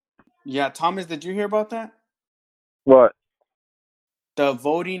 Yeah, Thomas, did you hear about that? What? The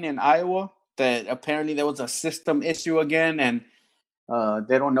voting in Iowa, that apparently there was a system issue again, and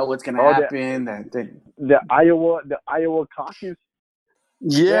they don't know what's going to happen. The Iowa caucus.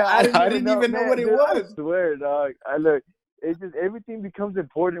 Yeah, man, I didn't even know what it was. I swear, dog. It's just everything becomes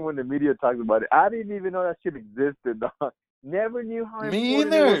important when the media talks about it. I didn't even know that shit existed, dog. Never knew how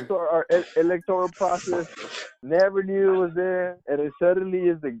important it was to our electoral process. Never knew it was there, and it suddenly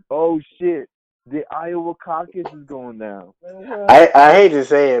is oh shit, the Iowa caucus is going down. I hate to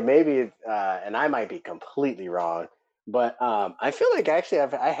say it, maybe, and I might be completely wrong, but I feel like actually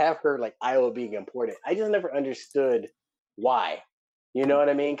I have heard like Iowa being important. I just never understood why. You know what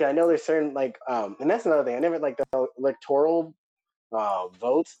I mean? Because I know there's certain like, and that's another thing. I never like the electoral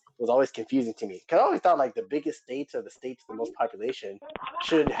votes was always confusing to me. Because I always thought like the biggest states or the states with the most population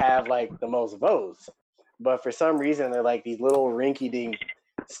should have like the most votes. But for some reason, they're like these little rinky-dink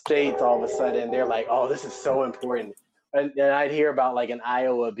states all of a sudden. They're like, oh, this is so important. And I'd hear about like an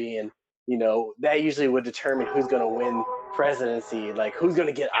Iowa being, you know, that usually would determine who's going to win presidency, like who's going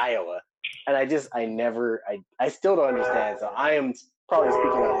to get Iowa. And I still don't understand. So I am probably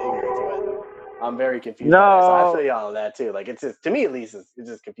speaking out of ignorance, but I'm very confused. No, so I feel y'all on that too. Like it's just, to me at least, it's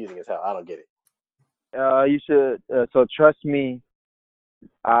just confusing as hell. I don't get it. You should. So trust me,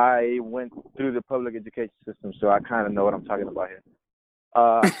 I went through the public education system, so I kind of know what I'm talking about here.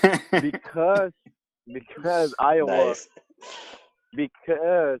 Because Iowa, nice.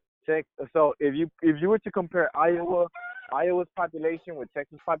 Because Texas. So if you were to compare Iowa's population with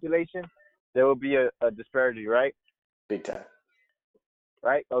Texas population, there would be a disparity, right? Big time.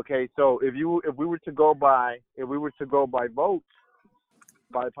 Right. Okay. So if we were to go by votes,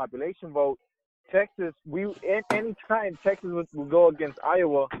 by population vote, Texas, any time Texas would go against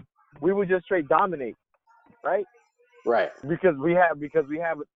Iowa, we would just straight dominate, right? Right. Because we have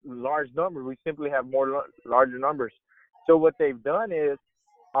large numbers. We simply have larger numbers. So what they've done is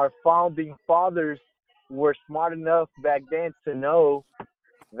our founding fathers were smart enough back then to know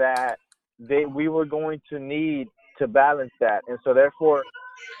that we were going to need to balance that, and so therefore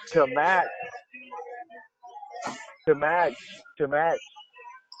to match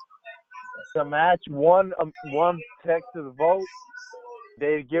one Texas vote,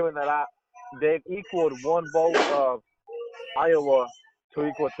 they've equaled one vote of Iowa to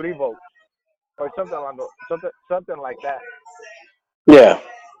equal 3 votes, or something like that. Yeah.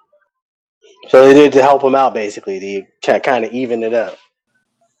 So they did to help them out, basically, to kind of even it up.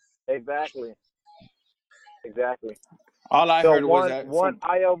 Exactly. All I heard was that one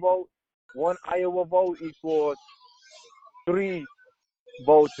Iowa vote equals 3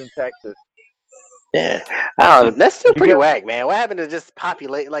 votes in Texas. Yeah, I don't know. That's still pretty whack, man. What happened to just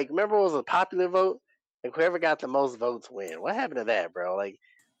populate? Like, remember it was a popular vote? Like, whoever got the most votes win. What happened to that, bro? Like,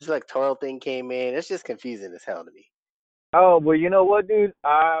 this electoral thing came in. It's just confusing as hell to me. Oh, well, you know what, dude?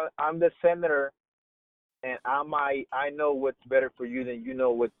 I'm the senator, and I know what's better for you than you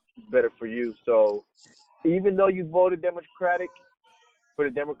know what's better for you. So even though you voted Democratic for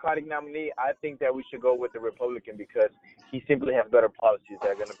the Democratic nominee, I think that we should go with the Republican because he simply has better policies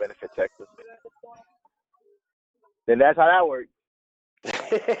that are going to benefit Texas. Then that's how that works.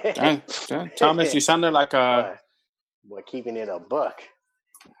 Thomas, you sounded like a. Boy, keeping it a buck.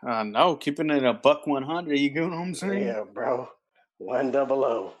 No, keeping it a buck 100. You get what I'm saying? Yeah, bro.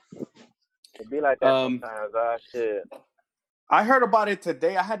 100. It be like that sometimes. Shit. I heard about it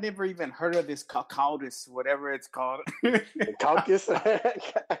today. I had never even heard of this caucus, whatever it's called. The caucus?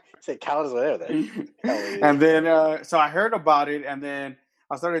 Say caucus, whatever. And then, so I heard about it, and then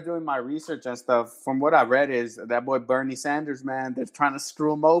I started doing my research and stuff. From what I read, is that boy Bernie Sanders, man, they're trying to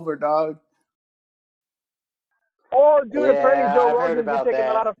screw him over, dog. Oh, dude, apparently Joe Rogan's been taking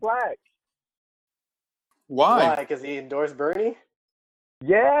a lot of flack. Why? Because he endorsed Bernie?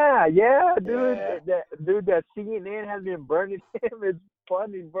 Yeah, dude. Yeah. That CNN has been burning him. It's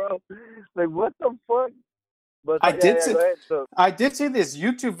funny, bro. Like, what the fuck? But I did see this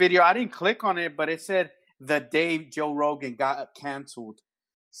YouTube video. I didn't click on it, but it said the day Joe Rogan got canceled,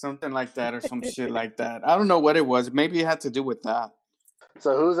 something like that, or some shit like that. I don't know what it was. Maybe it had to do with that.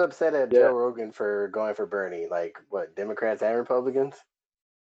 So who's upset at Joe Rogan for going for Bernie? Like, what, Democrats and Republicans?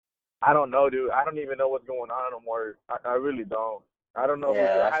 I don't know, dude. I don't even know what's going on no more. I really don't. I don't know.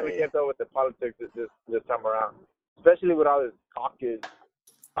 I haven't kept up with the politics this time around, especially with all this caucus.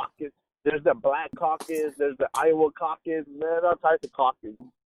 There's the Black Caucus. There's the Iowa Caucus. Man, all types of caucus.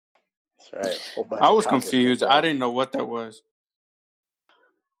 That's right. I was confused. I didn't know what that was.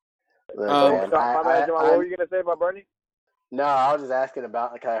 Look, what were you gonna say about Bernie? No, I was just asking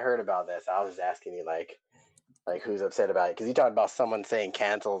about. Like, I heard about this. I was just asking you, like who's upset about it? Because you talked about someone saying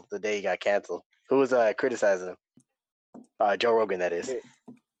cancel the day he got canceled. Who was criticizing him? Joe Rogan, that is.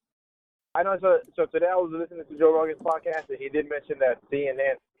 I know. So today I was listening to Joe Rogan's podcast, and he did mention that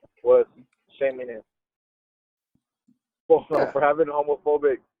CNN was shaming him for having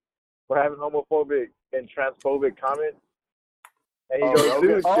homophobic and transphobic comments. And he goes,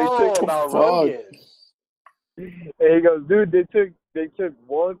 dude, Rogan. And he goes, dude, they took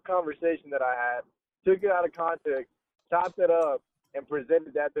one conversation that I had, took it out of context, chopped it up, and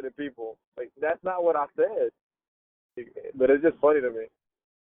presented that to the people. Like, that's not what I said. But it's just funny to me.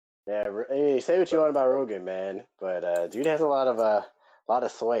 Yeah, I mean, say what you want about Rogan, man, but dude has a lot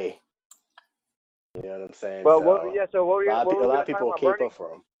of sway. You know what I'm saying? Well, a lot of people keep up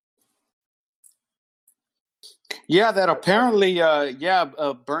for him. Yeah, that apparently,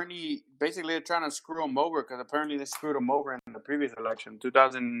 Bernie basically they're trying to screw him over because apparently they screwed him over in the previous election,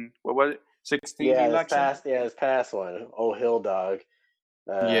 2016 election. This past one. Oh, Hill Dog.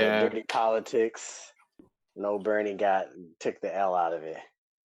 Dirty politics. No, Bernie took the L out of it.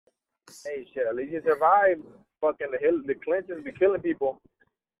 Hey, shit, at least he survived. Fucking the Clintons be killing people.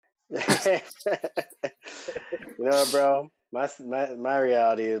 You know, bro, my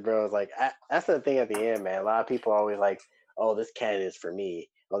reality is, bro, is like, that's the thing at the end, man. A lot of people are always like, oh, this candidate's for me.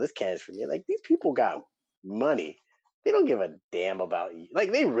 Oh, this candidate's for me. Like, these people got money. They don't give a damn about you.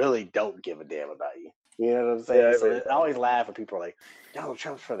 Like, they really don't give a damn about you. You know what I'm saying? So I always laugh when people are like, Donald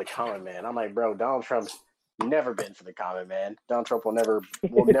Trump's for the common man. I'm like, bro, Donald Trump's never been for the common man. Donald Trump will never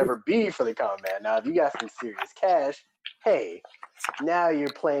be for the common man. Now, if you got some serious cash, hey, now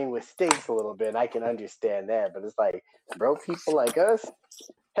you're playing with stakes a little bit. I can understand that, but it's like, bro, people like us,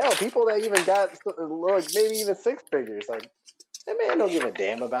 hell, people that even got maybe even six figures, like, that man don't give a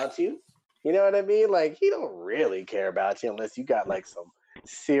damn about you. You know what I mean? Like, he don't really care about you unless you got like some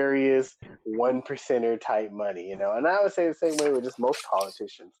serious 1%er type money, you know. And I would say the same way with just most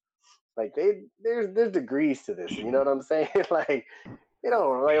politicians. Like, there's degrees to this. You know what I'm saying? Like, you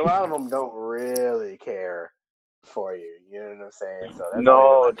know, like a lot of them don't really care for you. You know what I'm saying? So that's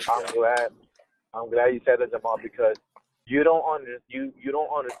I'm glad you said that, Jamal, because you don't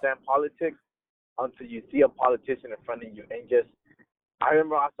understand politics until you see a politician in front of you. And just, I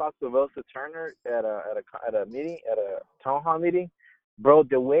remember I saw Sylvester Turner at a meeting, at a town hall meeting. Bro,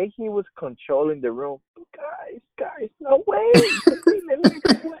 the way he was controlling the room, guys, no way. Let me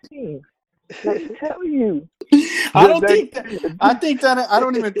explain. I tell you. I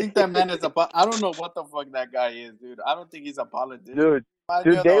don't even think that man is I don't know what the fuck that guy is, dude. I don't think he's a politician. Dude,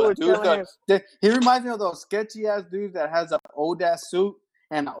 they were telling him. He reminds me of those sketchy ass dudes that has an old ass suit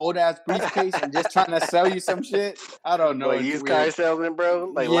and an old ass briefcase and just trying to sell you some shit. I don't know. Like used car salesman,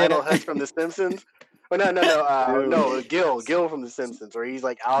 bro. Like Lionel Hutz from The Simpsons. Oh, no, Gil from The Simpsons, where he's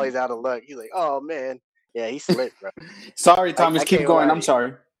like always out of luck. He's like, oh man, yeah, he's slick, bro. Sorry, Thomas, keep going. I'm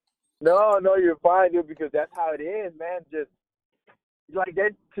sorry. No, you're fine, dude, because that's how it is, man. Just like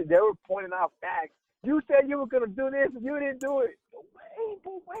they were pointing out facts. You said you were gonna do this, and you didn't do it.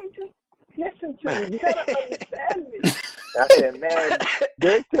 Wait, just listen to me. You gotta understand me. I said, man,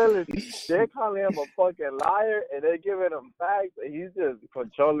 they're calling him a fucking liar, and they're giving him facts, and he's just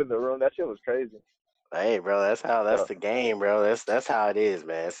controlling the room. That shit was crazy. Hey, bro, that's So, the game, bro. That's how it is,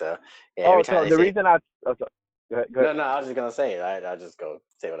 man. So yeah, every time so they the say reason I, sorry. Go ahead. no, I was just gonna say it. I just go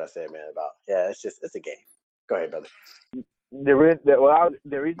say what I said, man. About it's a game. Go ahead, brother. The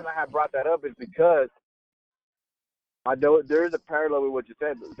reason I had brought that up is because I know there is a parallel with what you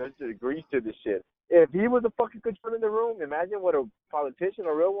said. There's degrees to this shit. If he was a fucking control in the room, imagine what a politician,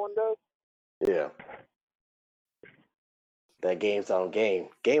 a real one, does. Yeah, that game's on game.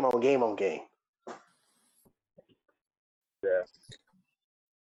 Game on game on game. Yeah.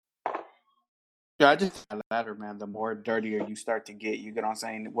 Yeah, I just the ladder, man. The more dirtier you start to get, you get what I'm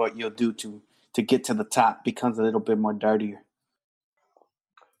saying. What you'll do to get to the top becomes a little bit more dirtier.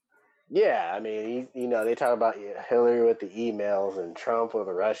 Yeah, I mean, they talk about Hillary with the emails and Trump with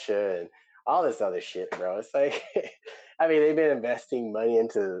Russia and all this other shit, bro. It's like, I mean, they've been investing money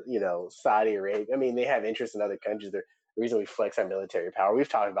into, Saudi Arabia. I mean, they have interest in other countries. The reason we flex our military power, we've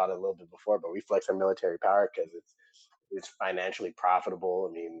talked about it a little bit before, but we flex our military power because it's financially profitable.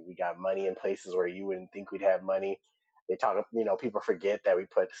 I mean, we got money in places where you wouldn't think we'd have money. They talk, people forget that we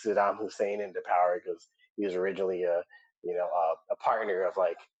put Saddam Hussein into power because he was originally a partner of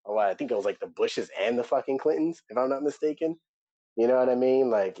I think it was like the Bushes and the fucking Clintons, if I'm not mistaken. You know what I mean?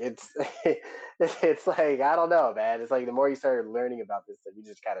 Like it's it's like I don't know, man. It's like the more you start learning about this stuff, you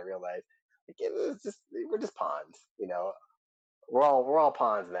just kind of realize we're just pawns. We're all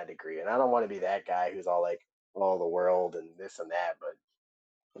pawns in that degree, and I don't want to be that guy who's all like all the world and this and that. But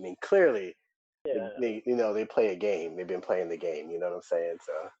I mean, clearly, Yeah. they play a game. They've been playing the game. You know what I'm saying?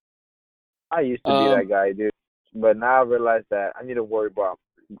 So I used to be that guy, dude. But now I realize that I need to worry about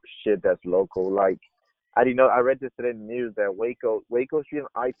shit that's local. Like, I didn't know. I read this today in the news that Waco Street and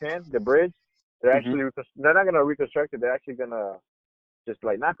I-10, the bridge, they're actually they're not gonna reconstruct it. They're actually gonna just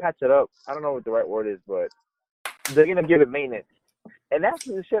like not patch it up. I don't know what the right word is, but they're gonna give it maintenance. And that's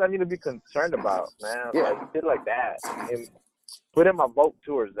the shit I need to be concerned about, man. yeah. Like shit like that, and put in my vote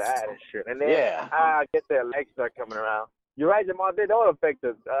towards that and shit. And then I get the elections are coming around. You're right, Jamal. They don't affect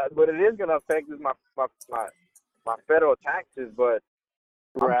us, but it is gonna affect us my federal taxes. But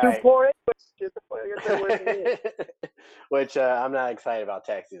I'm too poor anyway. Which I'm not excited about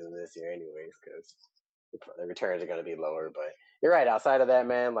tax season this year, anyways, because the returns are going to be lower. But you're right. Outside of that,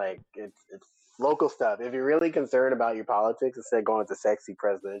 man, like it's local stuff. If you're really concerned about your politics, instead of going to sexy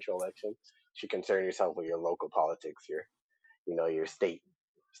presidential election, you should concern yourself with your local politics, your state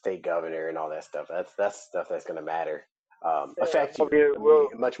governor and all that stuff. That's stuff that's going to matter. Affect you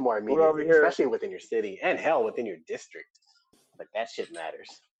much more immediately, especially within your city and hell within your district. Like that shit matters.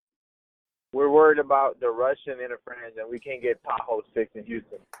 We're worried about the Russian interference, and we can't get potholes fixed in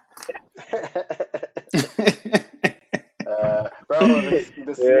Houston. Bro,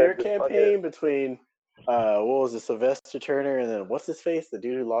 the smear campaign between what was it, Sylvester Turner, and then what's his face, the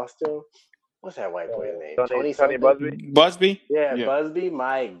dude who lost to him? What's that white boy's name? Tony Busby. Busby. Yeah, Busby.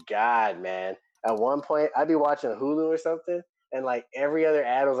 My God, man. At one point, I'd be watching Hulu or something, and like every other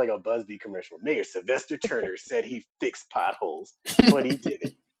ad was like a Busby commercial. Mayor Sylvester Turner said he fixed potholes, but he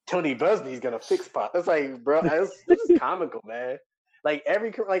didn't. Tony Busby's gonna fix potholes. It's like, bro, it was just comical, man. Like I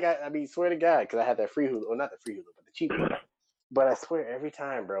mean, swear to God, because I had that free Hulu, well, not the free Hulu, but the cheap one. But I swear, every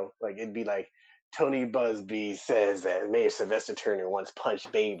time, bro, like it'd be like Tony Busby says that Mayor Sylvester Turner once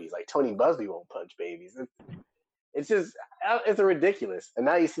punched babies. Like Tony Busby won't punch babies. It's just it's ridiculous. And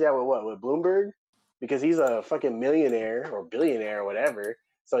now you see that with Bloomberg, because he's a fucking millionaire or billionaire or whatever.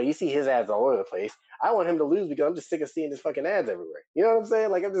 So you see his ads all over the place. I want him to lose because I'm just sick of seeing his fucking ads everywhere. You know what I'm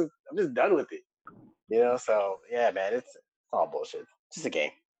saying? Like I'm just done with it. So yeah, man, it's all bullshit. It's just a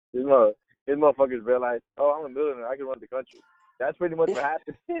game. These motherfuckers realize, oh, I'm a millionaire, I can run the country. That's pretty much what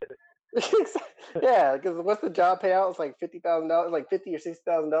happened. Yeah, because what's the job payout? It's like $50,000, like $50,000 or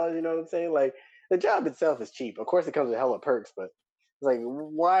 $60,000. You know what I'm saying? Like the job itself is cheap. Of course, it comes with hella perks, but it's like,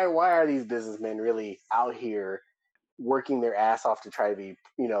 why are these businessmen really out here working their ass off to try to be,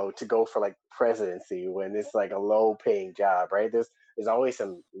 to go for like presidency when it's like a low paying job, right? There's always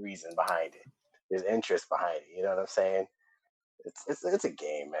some reason behind it. There's interest behind it. You know what I'm saying? It's a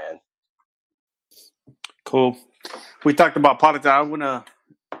game, man. Cool. We talked about politics. I want to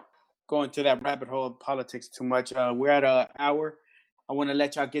go into that rabbit hole of politics too much. We're at an hour. I want to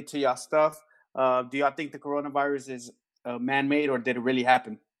let y'all get to y'all stuff. Do y'all think the coronavirus is man-made, or did it really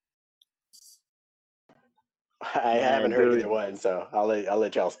happen? I haven't heard either one, so I'll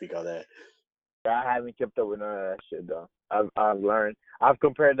let y'all speak on that. I haven't kept up with none of that shit though. I've learned. I've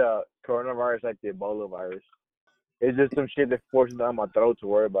compared the coronavirus like the Ebola virus. It's just some shit that forces down my throat to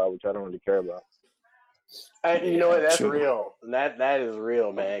worry about, which I don't really care about. You know what? That's true. real. That is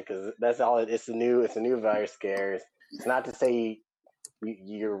real, man. Because that's all. It's a new virus scare. It's not to say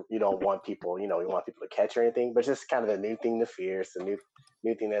you don't want people. You want people to catch or anything, but just kind of a new thing to fear. It's a new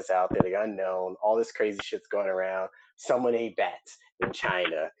thing that's out there, the unknown. All this crazy shit's going around. Someone ate bats in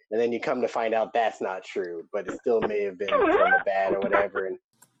China, and then you come to find out that's not true, but it still may have been from a bat or whatever. And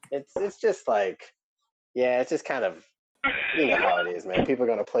it's just like, yeah, it's just kind of, how it is, man. People are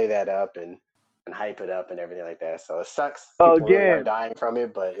gonna play that up and hype it up and everything like that. So it sucks. People really are dying from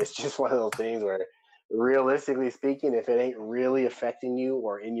it, but it's just one of those things where, realistically speaking, if it ain't really affecting you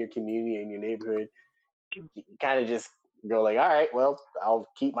or in your community, in your neighborhood, you kind of just go like, all right, well, I'll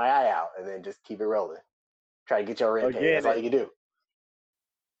keep my eye out and then just keep it rolling. Try to get your rent paid. That's all you can do.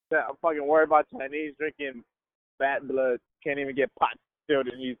 I'm fucking worried about Chinese drinking bat blood. Can't even get pot filled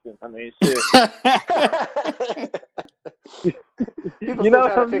in Houston. I mean, shit. People still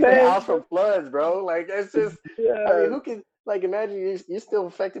trying to fix their house from floods, bro. Like, it's just, I mean, who can, like, imagine you're still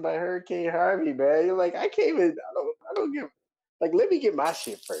affected by Hurricane Harvey, man. You're like, I can't even, I don't give, like, let me get my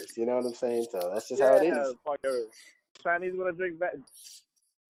shit first. You know what I'm saying? So that's just how it is. Chinese want to drink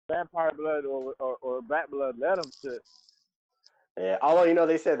vampire blood or bat blood. Let them shit. Yeah, although,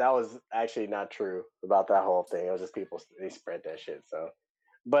 they said that was actually not true about that whole thing. It was just people, they spread that shit. So,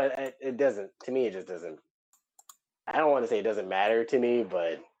 but it doesn't, to me, it just doesn't. I don't want to say it doesn't matter to me,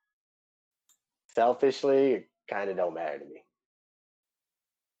 but selfishly, it kind of don't matter to me.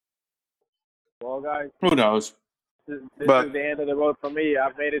 Well, guys, who knows? This is the end of the road for me.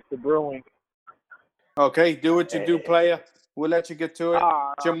 I've made it to brewing. Okay, do what you do, player. We'll let you get to it.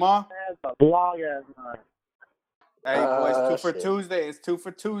 Jamal? That's a long ass night. Hey, boys, 2 for Tuesday. It's 2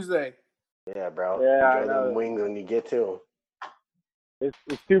 for Tuesday. Yeah, bro. Yeah, enjoy them wings when you get to them.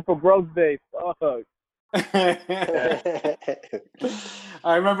 It's 2 for broke day. Fuck.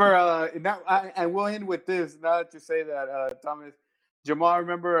 I remember, I will end with this. Now that you say that, Thomas, Jamal, I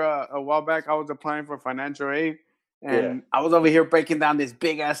remember a while back I was applying for financial aid, and I was over here breaking down this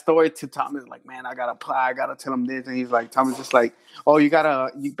big ass story to Thomas, like, man, I gotta apply, I gotta tell him this, and he's like, Thomas, just like, oh, you gotta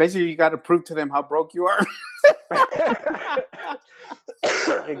prove to them how broke you are.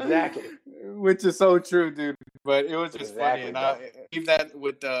 Exactly. Which is so true, dude. But it was just funny, and I leave that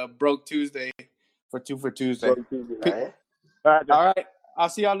with Broke Tuesday. For 2 for Tuesday. Right. All right. I'll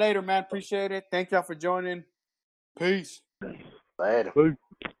see y'all later, man. Appreciate it. Thank y'all for joining. Peace. Later. Peace.